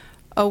have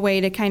a way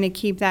to kind of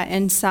keep that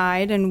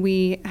inside, and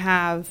we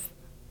have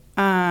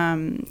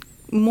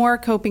more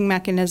coping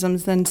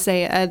mechanisms than,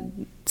 say, a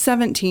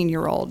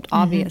 17-year-old,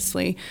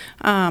 obviously.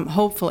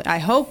 Hopefully, I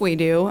hope we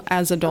do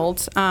as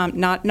adults.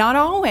 Not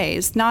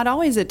always. Not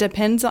always. It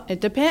depends.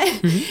 It depends.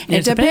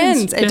 It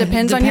depends. It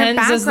depends on your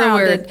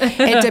background.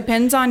 It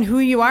depends on who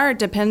you are. It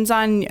depends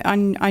on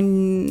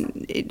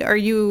are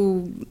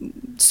you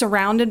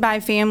surrounded by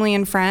family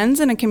and friends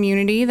in a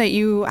community that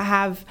you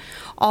have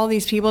all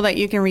these people that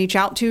you can reach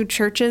out to,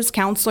 churches,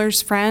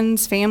 counselors,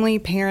 friends, family,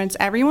 parents,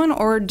 everyone,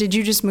 or did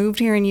you just move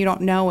here and you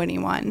don't know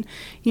anyone?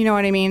 You know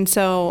what I mean?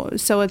 So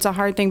it's a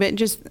hard thing, but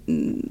just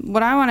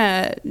what I want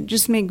to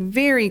just make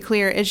very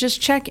clear is just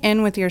check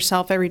in with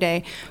yourself every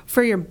day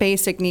for your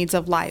basic needs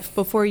of life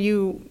before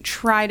you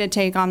try to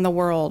take on the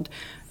world.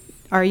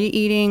 Are you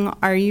eating?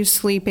 Are you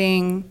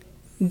sleeping?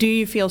 Do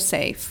you feel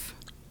safe?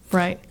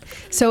 Right.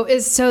 So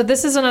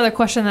this is another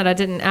question that I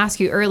didn't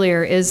ask you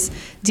earlier. Is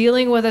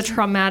dealing with a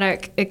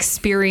traumatic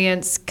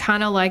experience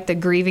kind of like the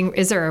grieving?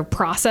 Is there a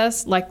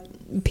process? Like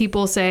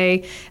people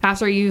say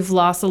after you've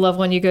lost a loved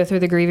one, you go through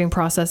the grieving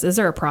process. Is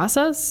there a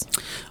process?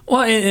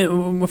 Well,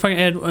 if I can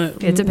add...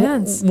 it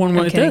depends.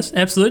 It does.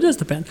 Absolutely does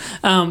depend.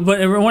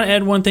 But I want to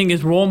add one thing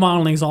is role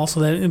modeling is also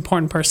that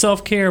important part of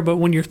self-care. But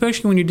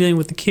especially when you're dealing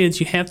with the kids,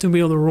 you have to be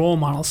able to role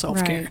model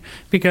self-care. Right.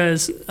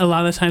 Because a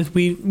lot of the times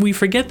we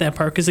forget that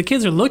part because the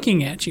kids are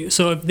looking at you.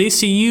 So if they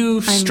see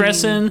you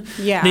stressing,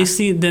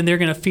 then they're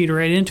going to feed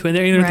right into it.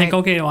 They're going to think,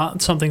 okay, well,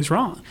 something's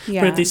wrong.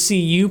 Yeah. But if they see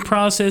you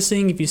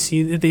processing, if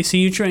they see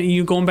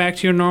you going back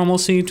to your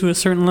normalcy to a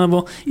certain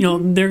level,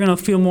 they're going to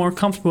feel more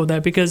comfortable with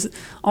that because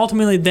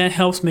ultimately that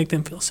helps make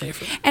them feel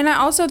safer. And I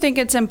also think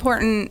it's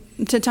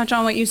important to touch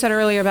on what you said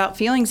earlier about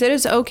feelings. It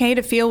is okay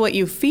to feel what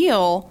you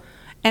feel,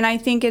 and I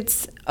think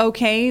it's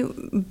okay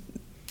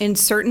in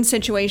certain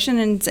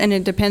situations, and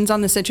it depends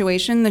on the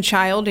situation, the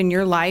child, and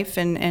your life,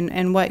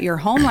 and what your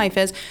home life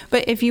is.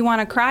 But if you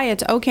want to cry,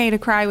 it's okay to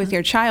cry with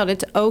your child.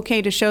 It's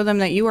okay to show them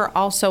that you are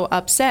also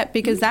upset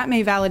because that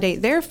may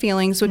validate their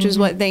feelings, which is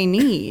what they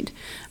need.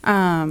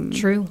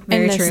 True.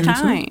 Very in this true.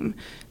 time.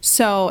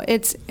 So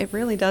it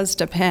really does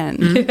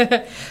depend.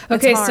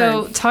 Okay,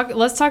 so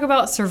let's talk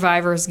about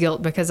survivor's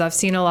guilt because I've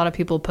seen a lot of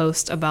people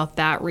post about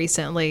that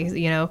recently.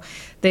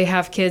 They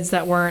have kids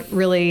that weren't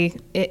really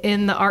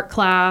in the art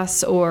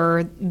class or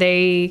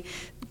in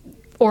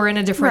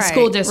a different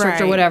school district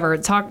or whatever.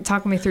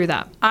 Talk me through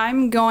that.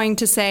 I'm going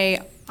to say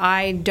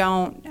I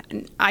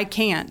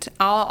can't.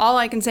 All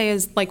I can say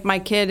is, like, my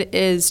kid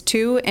is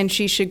 2 and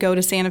she should go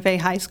to Santa Fe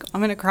High School.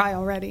 I'm going to cry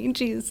already.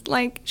 Jeez,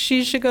 like,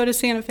 she should go to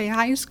Santa Fe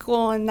High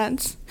School, and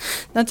that's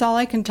all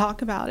I can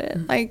talk about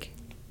it. Like,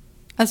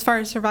 as far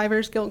as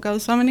survivor's guilt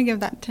goes, so I'm going to give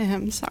that to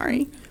him.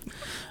 Sorry.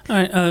 All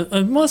right.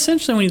 Well,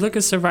 essentially, when you look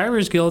at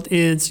survivor's guilt,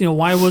 it's,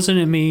 why wasn't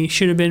it me?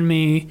 Should have been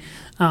me.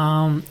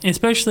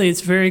 Especially,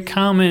 it's very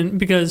common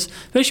because,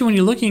 especially when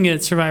you're looking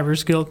at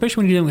survivor's guilt,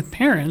 especially when you're dealing with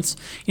parents,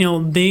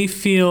 they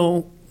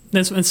feel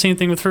that's the same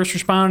thing with first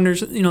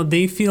responders.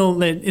 They feel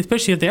that,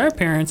 especially if they are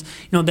parents,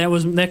 if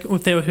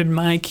that had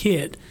my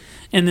kid.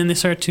 And then they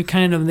start to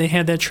they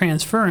have that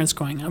transference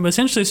going on. But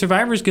essentially,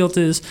 survivor's guilt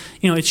is,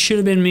 it should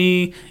have been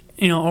me,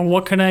 or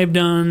what could I have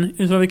done,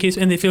 is whatever the case.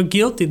 And they feel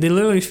guilty. They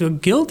literally feel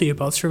guilty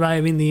about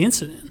surviving the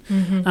incident.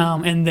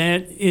 Mm-hmm. And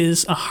that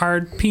is a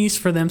hard piece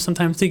for them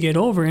sometimes to get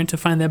over and to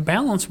find that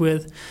balance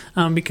with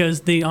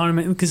because they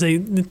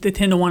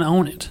tend to want to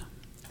own it.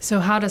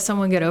 So how does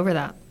someone get over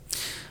that?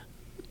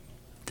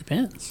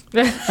 Depends.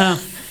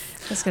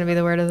 That's going to be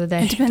the word of the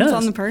day. It depends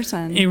on the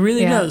person. It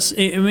really does.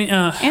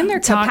 And their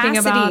talking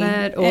capacity about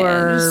it,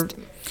 or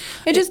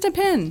it just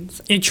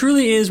depends. It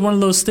truly is one of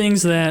those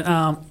things that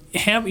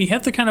you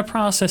have to kind of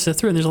process it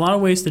through. And there's a lot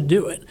of ways to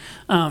do it.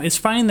 It's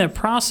finding that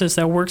process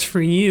that works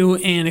for you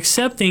and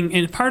accepting.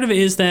 And part of it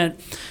is that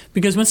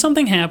because when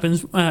something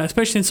happens,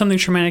 especially when something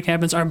traumatic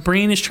happens, our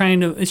brain is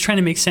trying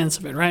to make sense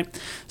of it, right?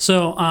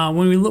 So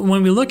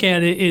when we look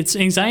at it, it's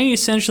anxiety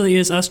essentially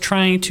is us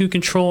trying to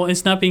control.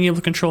 It's not being able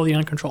to control the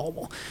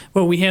uncontrollable,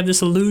 but we have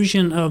this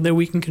illusion of that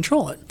we can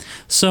control it.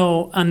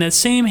 So on that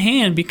same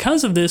hand,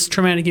 because of this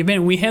traumatic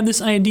event, we have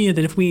this idea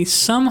that if we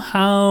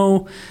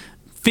somehow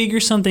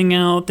figure something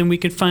out, then we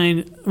can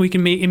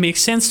make it make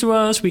sense to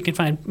us. We can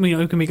find,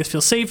 it can make us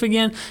feel safe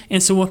again.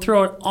 And so we'll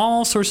throw out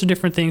all sorts of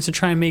different things to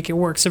try and make it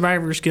work.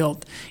 Survivor's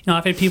guilt.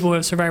 I've had people who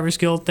have survivor's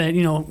guilt that,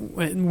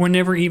 were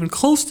never even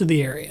close to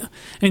the area.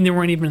 I mean, they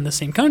weren't even in the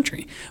same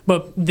country.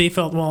 But they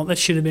felt, well, that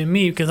should have been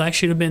me because I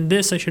should have been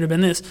this, I should have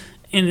been this.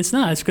 And it's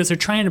not. It's because they're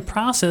trying to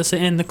process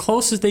it. And the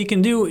closest they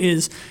can do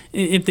is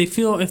if they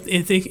feel,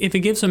 if it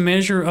gives a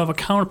measure of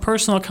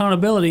personal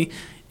accountability,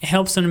 it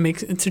helps them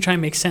to try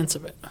and make sense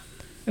of it.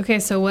 Okay,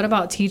 so what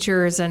about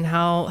teachers and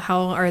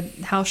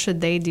how should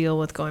they deal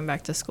with going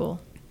back to school?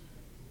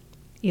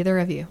 Either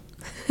of you.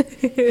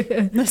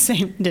 The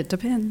same. It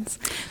depends.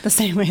 The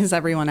same way as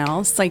everyone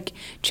else. Like,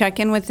 check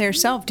in with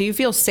yourself. Do you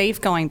feel safe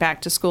going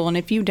back to school? And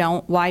if you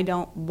don't, why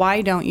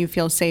don't you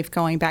feel safe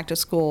going back to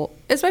school?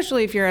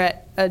 Especially if you're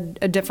at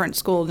a different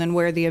school than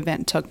where the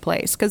event took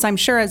place. Because I'm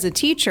sure as a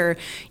teacher,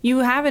 you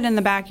have it in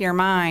the back of your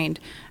mind.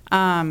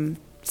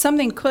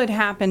 Something could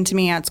happen to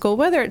me at school,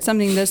 whether it's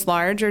something this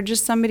large or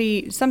just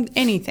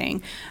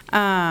anything.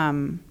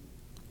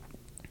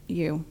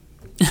 You.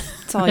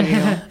 It's all you.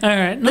 All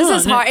right. This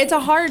is hard. It's a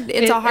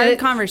hard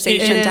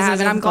conversation to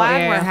have, and I'm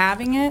glad we're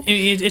having it.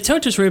 It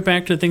touches right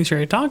back to the things we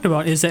already talked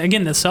about. Is that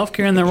again the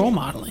self-care and the role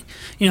modeling?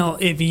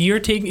 If you're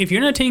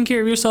not taking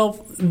care of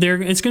yourself,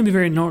 it's going to be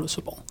very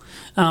noticeable.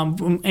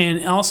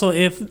 And also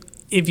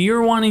if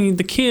you're wanting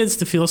the kids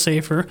to feel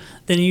safer,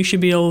 then you should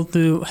be able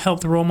to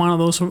help the role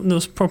model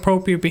those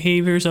appropriate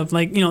behaviors of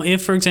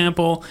if, for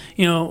example,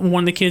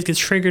 one of the kids gets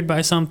triggered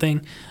by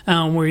something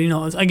where,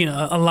 again,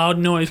 a loud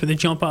noise where they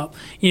jump up,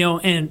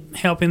 and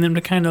helping them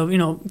to kind of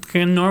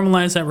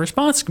normalize that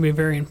response can be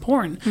very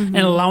important. Mm-hmm.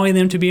 And allowing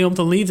them to be able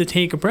to leave to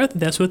take a breath,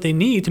 that's what they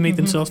need to make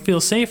mm-hmm. themselves feel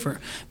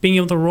safer. Being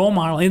able to role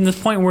model in this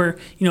point where,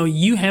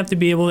 you have to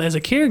be able, as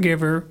a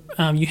caregiver,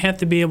 you have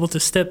to be able to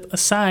step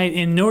aside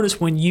and notice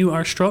when you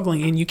are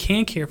struggling and you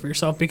can't care for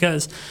yourself,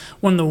 because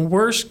one of the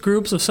worst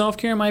groups of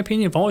self-care, in my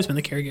opinion, have always been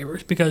the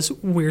caregivers, because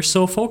we're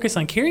so focused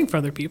on caring for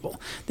other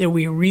people that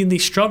we really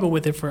struggle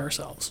with it for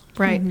ourselves.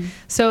 Right.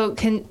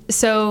 Mm-hmm.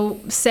 So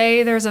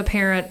say there's a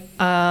parent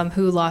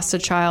who lost a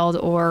child,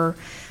 or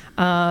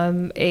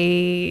one of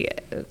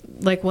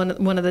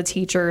the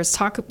teachers.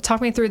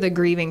 Talk me through the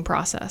grieving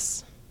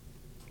process.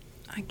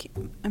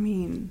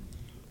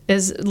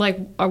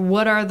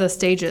 What are the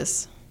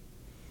stages?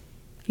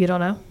 You don't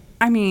know?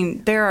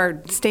 There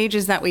are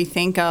stages that we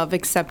think of: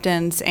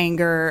 acceptance,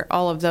 anger,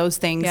 all of those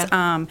things.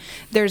 Yeah.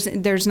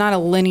 There's not a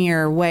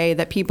linear way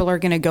that people are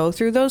going to go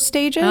through those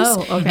stages.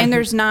 Oh, okay. And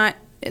there's not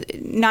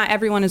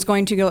everyone is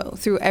going to go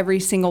through every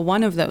single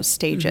one of those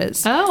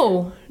stages.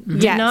 Oh,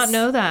 did not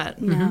know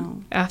that.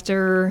 No.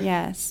 After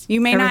yes, you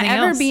may not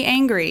ever be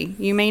angry.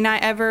 You may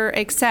not ever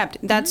accept.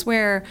 That's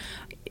where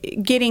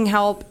getting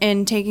help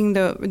and taking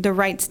the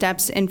right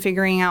steps and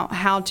figuring out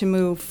how to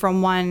move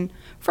from one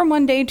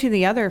day to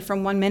the other,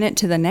 from 1 minute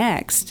to the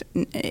next.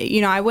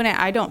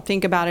 I don't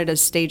think about it as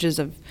stages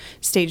of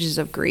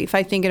grief.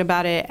 I think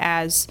about it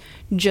as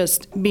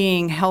just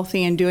being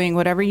healthy and doing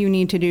whatever you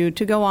need to do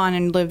to go on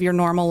and live your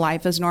normal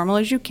life as normal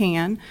as you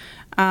can.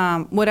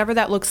 Whatever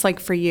that looks like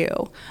for you.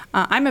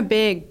 I'm a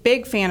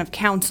big fan of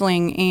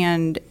counseling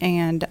and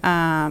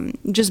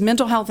just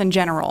mental health in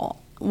general.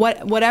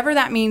 Whatever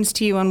that means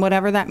to you and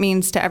whatever that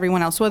means to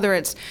everyone else, whether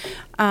it's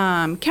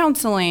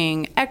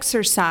counseling,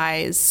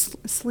 exercise,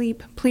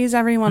 sleep. Please,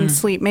 everyone,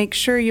 sleep. Make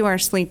sure you are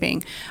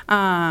sleeping.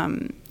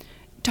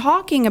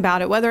 Talking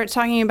about it, whether it's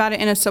talking about it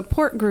in a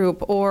support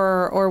group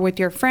or with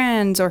your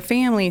friends or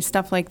family,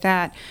 stuff like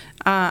that.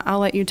 I'll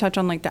let you touch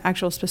on the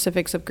actual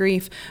specifics of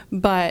grief,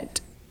 but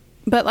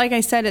like I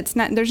said,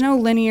 there's no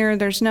linear,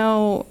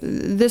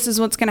 this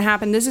is what's going to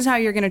happen. This is how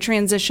you're going to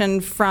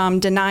transition from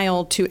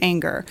denial to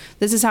anger.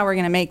 This is how we're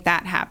going to make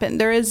that happen.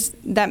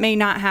 That may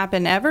not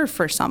happen ever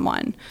for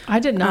someone. I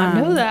did not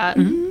know that.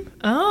 Mm-hmm.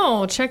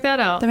 Oh, check that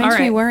out. That makes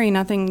me worry.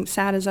 Nothing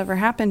sad has ever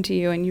happened to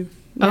you and you've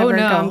never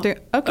gone through.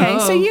 Okay,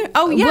 so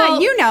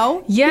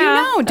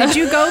Yeah. Did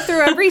you go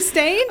through every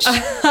stage?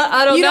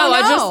 I don't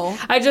know.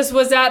 I just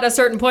was at a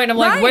certain point. I'm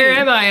like, where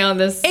am I on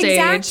this stage?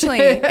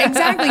 Exactly.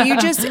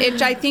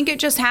 I think it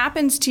just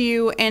happens to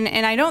you,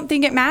 and I don't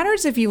think it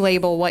matters if you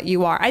label what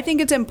you are. I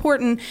think it's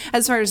important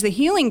as far as the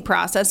healing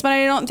process, but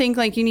I don't think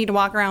you need to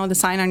walk around with a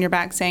sign on your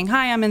back saying,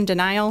 "Hi, I'm in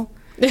denial."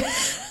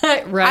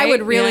 Right. I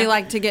would really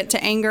like to get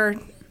to anger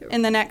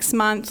in the next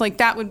month.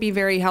 That would be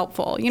very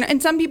helpful.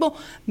 And some people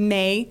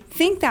may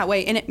think that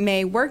way and it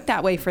may work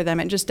that way for them.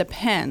 It just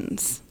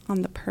depends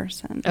on the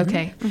person.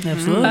 Okay.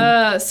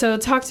 Absolutely. So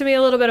talk to me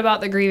a little bit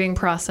about the grieving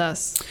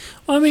process.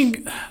 Well, I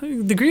mean,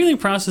 the grieving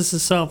process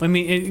itself, I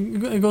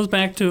mean, it goes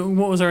back to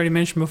what was already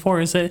mentioned before,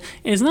 is that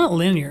it's not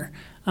linear.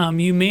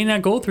 You may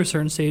not go through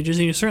certain stages,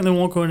 and you certainly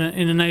won't go in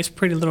a nice,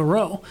 pretty little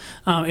row.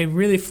 It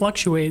really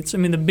fluctuates. I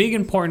mean, the big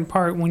important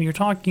part when you're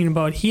talking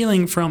about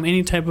healing from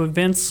any type of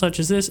events such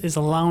as this is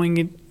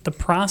allowing the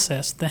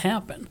process to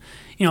happen.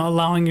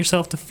 Allowing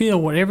yourself to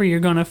feel whatever you're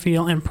going to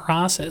feel and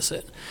process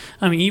it.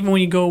 I mean, even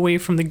when you go away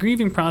from the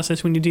grieving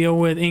process, when you deal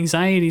with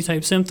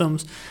anxiety-type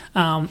symptoms,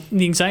 the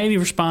anxiety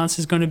response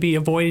is going to be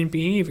avoidant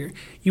behavior.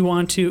 You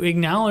want to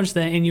acknowledge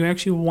that, and you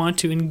actually want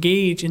to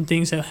engage in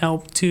things that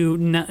help to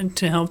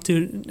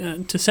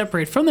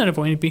separate from that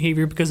avoidant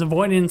behavior, because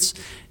avoidance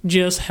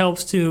just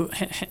helps your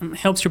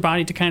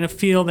body to kind of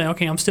feel that,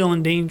 okay, I'm still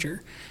in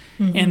danger.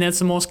 Mm-hmm. And that's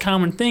the most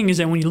common thing, is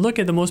that when you look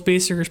at the most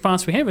basic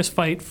response we have is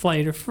fight,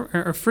 flight,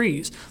 or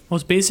freeze.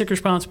 Most basic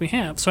response we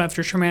have. So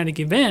after a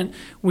traumatic event,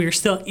 we are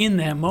still in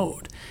that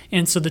mode.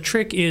 And so the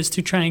trick is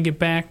to try and get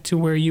back to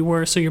where you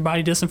were so your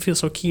body doesn't feel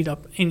so keyed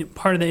up. And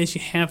part of that is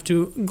you have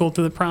to go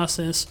through the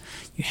process.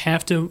 You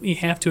have to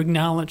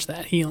acknowledge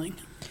that healing.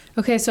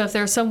 Okay, so if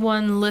there's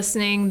someone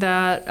listening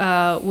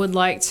that would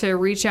like to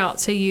reach out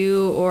to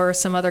you or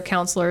some other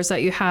counselors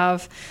that you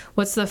have,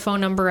 what's the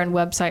phone number and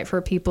website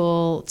for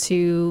people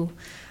to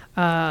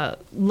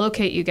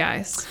locate you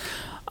guys?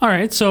 All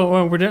right,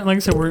 so like I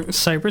said, we're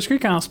Cypress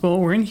Creek Hospital.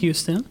 We're in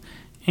Houston,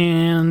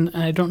 and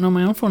I don't know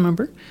my own phone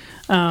number.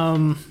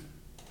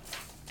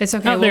 It's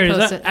okay. There we'll it is.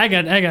 post it. I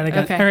got it.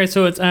 Okay. All right.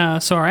 So it's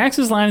so our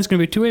access line is going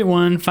to be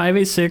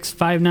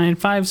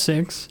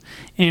 281-586-5956,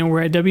 and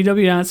we're at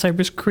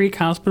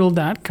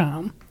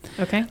www.cypresscreekhospital.com.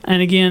 Okay.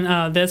 And again,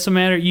 that's a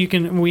matter.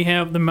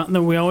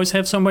 We always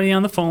have somebody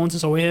on the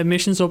phones, so we have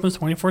admissions open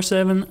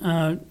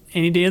 24/7,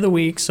 any day of the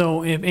week.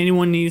 So if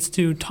anyone needs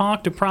to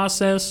talk to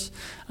process,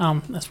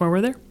 that's why we're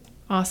there.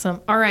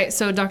 Awesome. All right.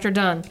 So Dr.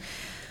 Dunn,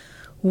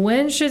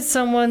 when should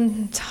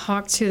someone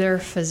talk to their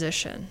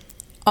physician?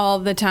 All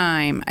the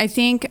time. I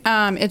think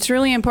it's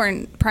really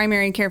important.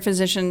 Primary care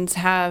physicians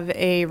have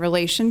a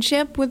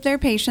relationship with their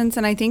patients,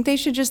 and I think they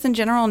should just in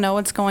general know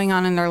what's going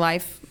on in their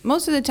life.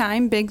 Most of the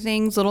time, big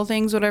things, little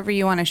things, whatever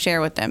you want to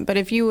share with them. But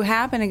if you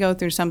happen to go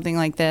through something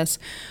like this,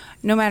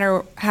 no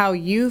matter how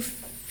you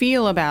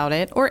feel about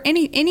it, or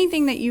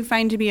anything that you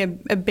find to be a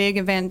big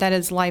event that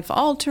is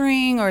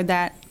life-altering, or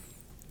that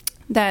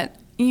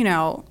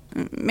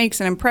makes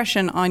an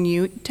impression on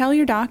you, tell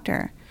your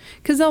doctor.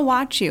 Because they'll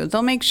watch you.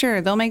 They'll make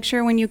sure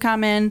when you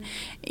come in,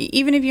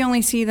 even if you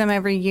only see them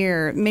every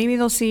year, maybe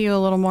they'll see you a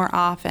little more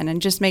often, and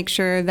just make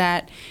sure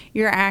that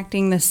you're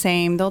acting the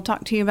same. They'll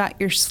talk to you about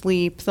your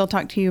sleep. They'll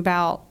talk to you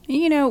about,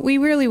 we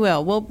really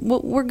will.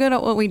 We're good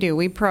at what we do.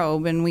 We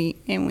probe and we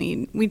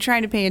try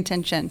to pay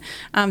attention.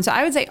 So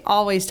I would say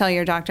always tell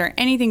your doctor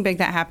anything big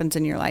that happens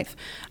in your life.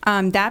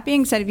 That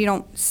being said, if you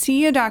don't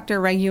see a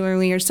doctor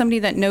regularly, or somebody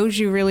that knows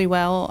you really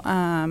well,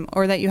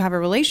 or that you have a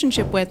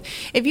relationship with,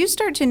 if you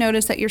start to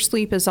notice that your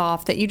sleep is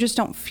off, that you just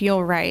don't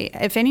feel right,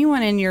 if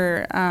anyone in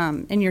your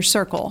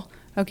circle,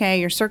 okay,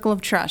 your circle of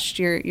trust,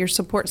 your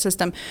support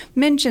system,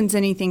 mentions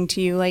anything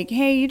to you, like,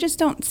 hey, you just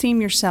don't seem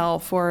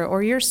yourself,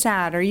 or you're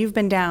sad, or you've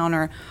been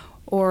down,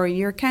 or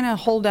you're kind of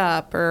holed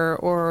up,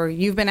 or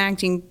you've been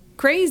acting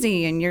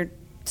crazy, and you're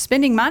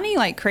spending money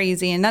like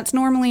crazy, and that's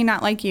normally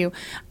not like you,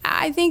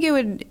 I think it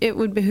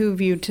would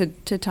behoove you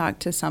to talk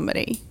to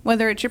somebody.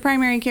 Whether it's your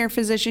primary care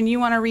physician, you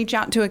want to reach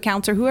out to a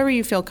counselor, whoever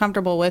you feel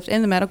comfortable with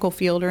in the medical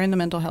field or in the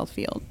mental health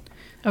field.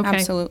 Okay.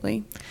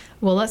 Absolutely.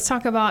 Well, let's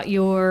talk about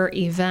your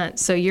event.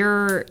 So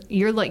you're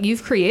like,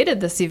 you've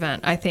created this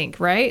event, I think,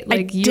 right?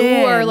 Like you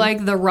are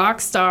like the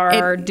rock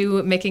star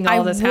making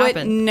all this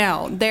happen.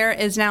 No, there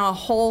is now a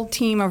whole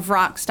team of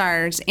rock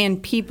stars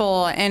and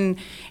people, and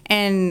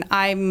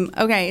I'm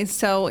okay.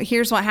 So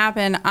here's what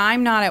happened.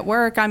 I'm not at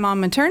work. I'm on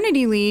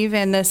maternity leave,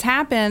 and this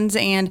happens,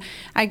 and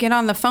I get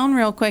on the phone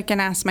real quick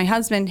and ask my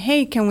husband,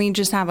 hey, can we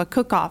just have a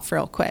cook-off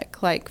real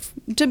quick, like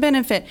to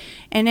benefit?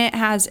 And it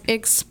has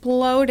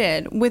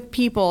exploded with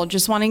people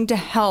just wanting to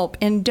help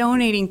and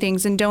donating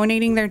things and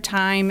donating their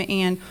time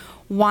and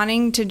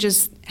wanting to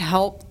just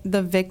help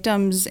the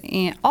victims,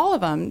 and all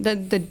of them, the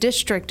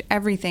district,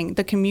 everything,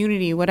 the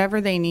community,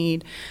 whatever they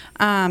need.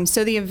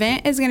 So the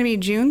event is going to be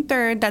June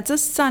 3rd. That's a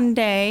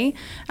Sunday.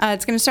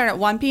 It's going to start at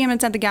 1 p.m.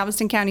 It's at the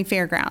Galveston County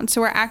Fairgrounds.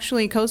 So we're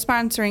actually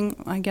co-sponsoring,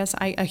 I guess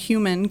a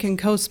human can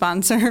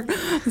co-sponsor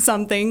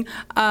something,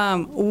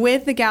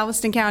 with the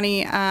Galveston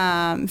County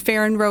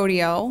Fair and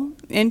Rodeo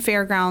in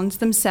Fairgrounds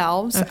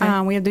themselves.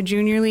 Okay. We have the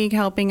Junior League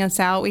helping us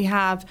out. We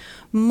have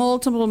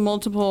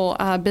multiple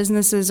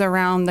businesses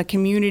around the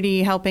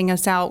community helping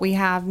us out. We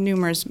have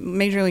numerous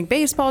Major League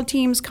Baseball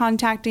teams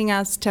contacting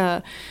us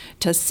to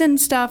send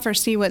stuff or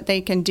see what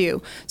they can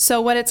do.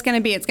 So what it's going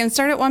to be, it's going to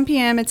start at 1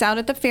 p.m. It's out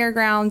at the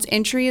fairgrounds.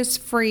 Entry is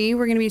free.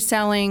 We're going to be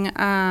selling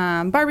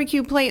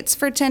barbecue plates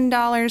for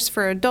 $10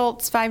 for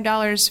adults,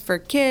 $5 for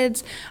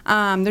kids.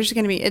 There's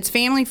going to be, it's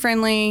family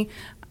friendly.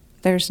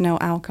 There's no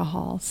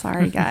alcohol.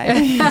 Sorry,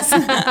 guys.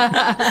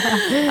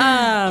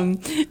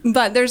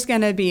 But there's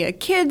going to be a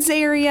kids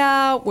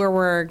area where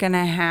we're going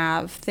to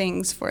have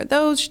things for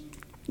those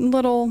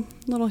little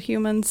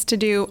humans to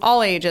do,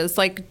 all ages.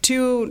 Like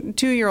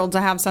 2-year-olds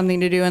will have something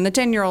to do, and the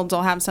 10-year-olds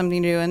will have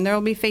something to do, and there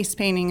will be face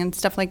painting and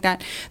stuff like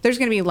that. There's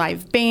going to be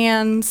live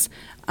bands.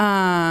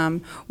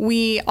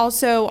 We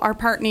also are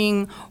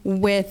partnering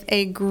with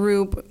a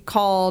group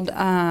called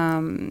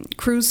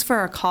Cruise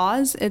for a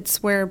Cause.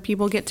 It's where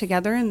people get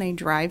together and they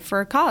drive for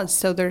a cause.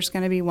 So there's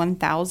going to be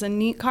 1,000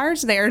 neat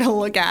cars there to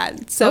look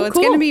at. So it's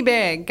going to be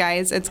big,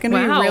 guys. It's going to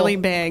be really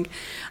big.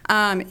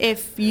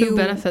 Who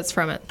benefits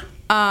from it?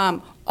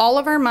 All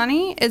of our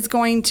money is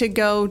going to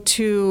go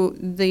to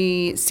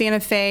the Santa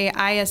Fe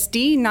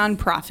ISD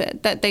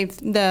nonprofit that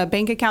the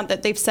bank account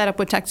that they've set up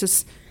with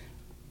Texas.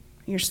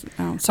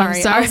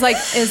 Sorry. I was like,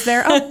 is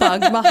there a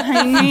bug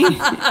behind me? No.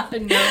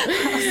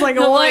 I was like,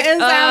 what is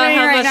happening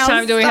right now? How much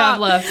time do we have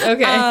left?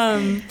 Okay.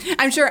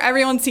 I'm sure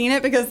everyone's seen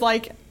it because,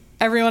 like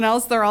everyone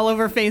else, they're all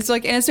over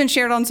Facebook, and it's been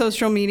shared on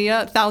social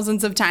media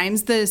thousands of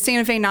times. The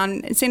Santa Fe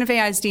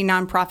ISD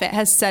nonprofit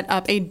has set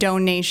up a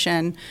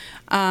donation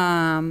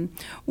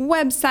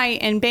website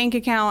and bank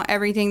account,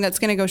 everything that's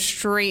going to go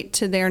straight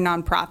to their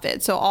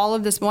nonprofit. So all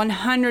of this,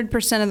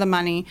 100% of the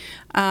money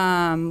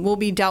will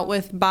be dealt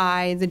with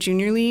by the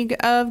Junior League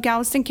of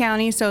Galveston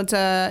County. So it's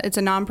a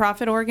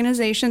nonprofit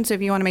organization. So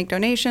if you want to make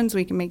donations,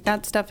 we can make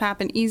that stuff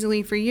happen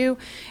easily for you,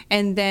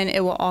 and then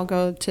it will all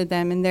go to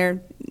them. And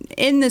they're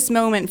in this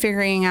moment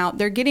figuring out,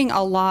 they're getting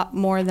a lot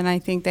more than I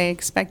think they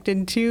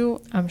expected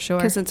to. I'm sure,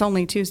 because it's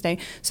only Tuesday.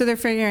 So they're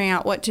figuring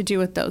out what to do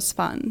with those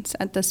funds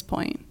at this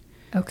point.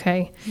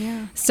 Okay.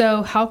 Yeah.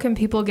 So how can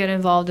people get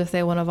involved if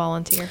they want to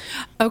volunteer?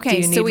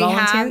 Okay. So we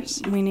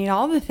need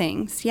all the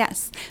things.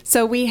 Yes.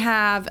 So we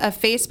have a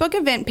Facebook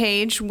event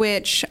page,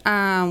 which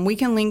we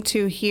can link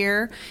to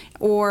here,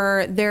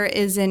 or there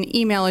is an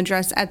email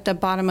address at the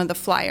bottom of the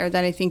flyer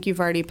that I think you've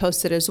already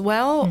posted as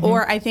well. Mm-hmm.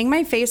 Or I think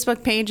my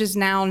Facebook page is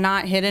now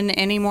not hidden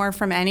anymore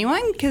from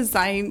anyone because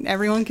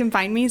everyone can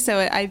find me. So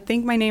I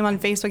think my name on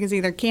Facebook is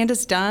either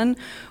Candice Dunn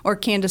or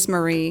Candice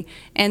Marie.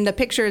 And the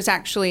picture is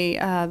actually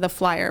the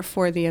flyer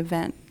for the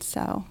event.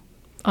 So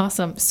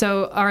awesome.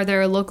 So are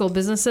there local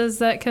businesses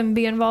that can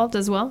be involved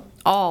as well?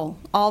 All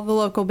the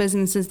local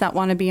businesses that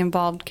want to be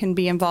involved can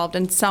be involved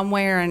in some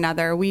way or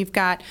another. We've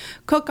got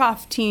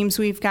cook-off teams.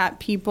 We've got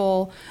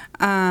people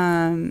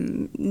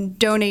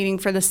donating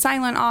for the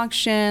silent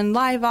auction,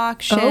 live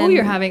auction. Oh,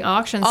 you're having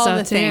auction all stuff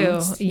the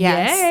things. too.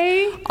 Yes.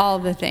 Yay. All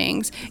the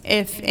things.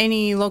 If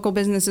any local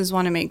businesses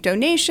want to make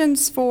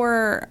donations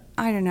for,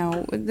 I don't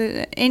know,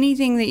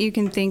 anything that you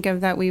can think of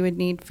that we would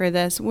need for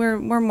this, we're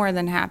more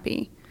than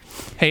happy.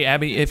 Hey,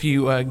 Abby, if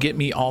you get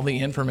me all the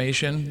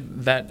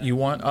information that you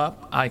want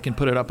up, I can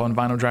put it up on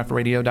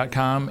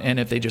vinyldraftradio.com. And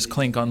if they just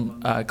click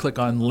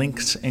on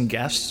links and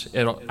guests,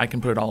 I can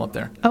put it all up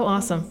there. Oh,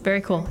 awesome.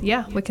 Very cool.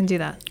 Yeah, we can do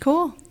that.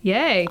 Cool.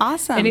 Yay.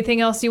 Awesome. Anything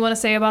else you want to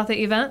say about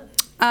the event?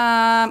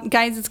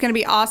 Guys, it's going to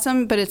be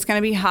awesome, but it's going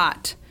to be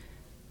hot.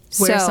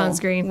 Wear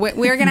sunscreen.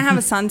 We're going to have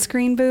a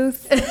sunscreen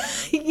booth.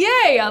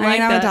 Yay, I like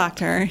that. I'm a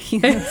doctor.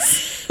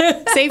 Yes.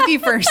 Safety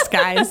first,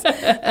 guys.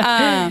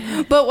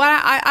 But what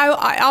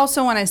I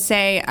also want to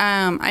say,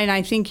 and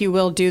I think you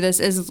will do this,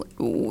 is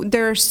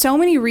there are so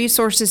many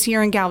resources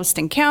here in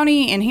Galveston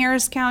County and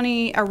Harris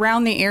County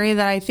around the area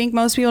that I think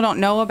most people don't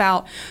know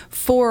about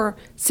for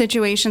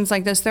situations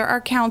like this. There are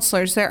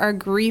counselors, there are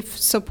grief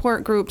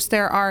support groups,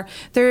 there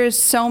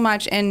is so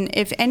much. And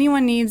if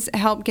anyone needs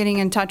help getting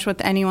in touch with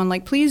anyone,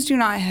 please do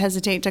not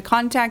hesitate to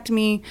contact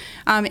me.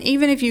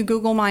 Even if you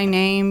Google my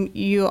name,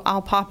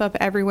 I'll pop up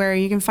everywhere.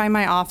 You can find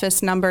my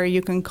office number.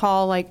 You can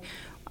call.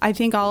 I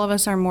think all of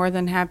us are more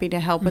than happy to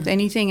help with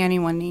anything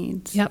anyone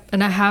needs. Yep.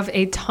 And I have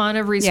a ton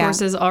of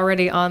resources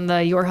already on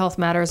the Your Health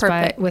Matters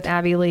with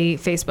Abby Lee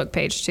Facebook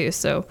page too.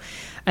 So,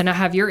 and I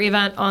have your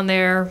event on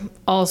there,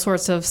 all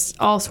sorts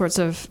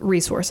of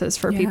resources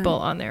for people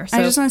on there. So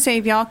I just want to say,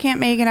 if y'all can't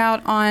make it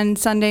out on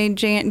Sunday,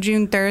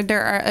 June 3rd,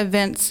 there are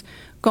events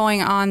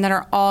going on that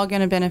are all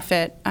going to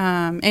benefit,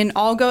 and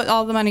all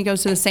the money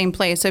goes to the same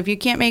place. So if you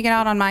can't make it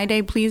out on my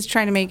day, please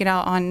try to make it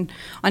out on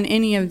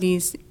any of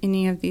these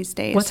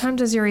days. What time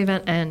does your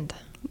event end?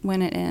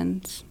 When it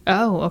ends.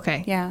 Oh,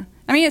 okay. Yeah,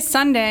 I mean it's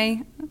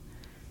Sunday.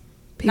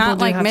 People not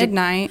like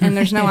midnight, and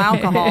there's no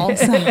alcohol.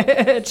 So.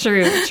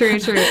 True.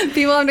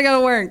 People have to go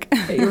to work.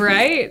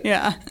 Right?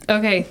 Yeah.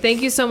 Okay.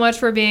 Thank you so much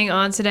for being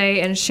on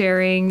today and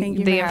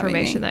sharing the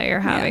information that you're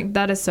having. Yeah.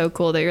 That is so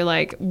cool that you're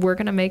like, we're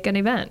going to make an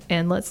event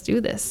and let's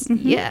do this.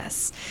 Mm-hmm.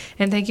 Yes.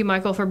 And thank you,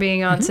 Michael, for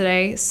being on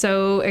today.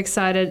 So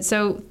excited.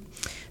 So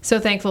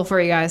thankful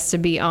for you guys to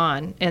be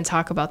on and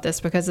talk about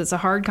this because it's a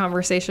hard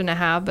conversation to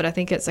have, but I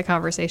think it's a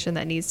conversation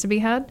that needs to be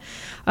had.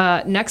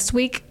 Next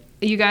week,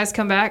 you guys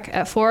come back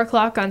at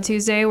 4:00 on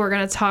Tuesday. We're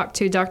going to talk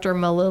to Dr.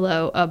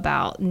 Malillo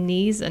about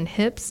knees and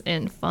hips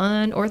and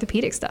fun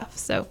orthopedic stuff.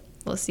 So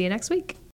we'll see you next week.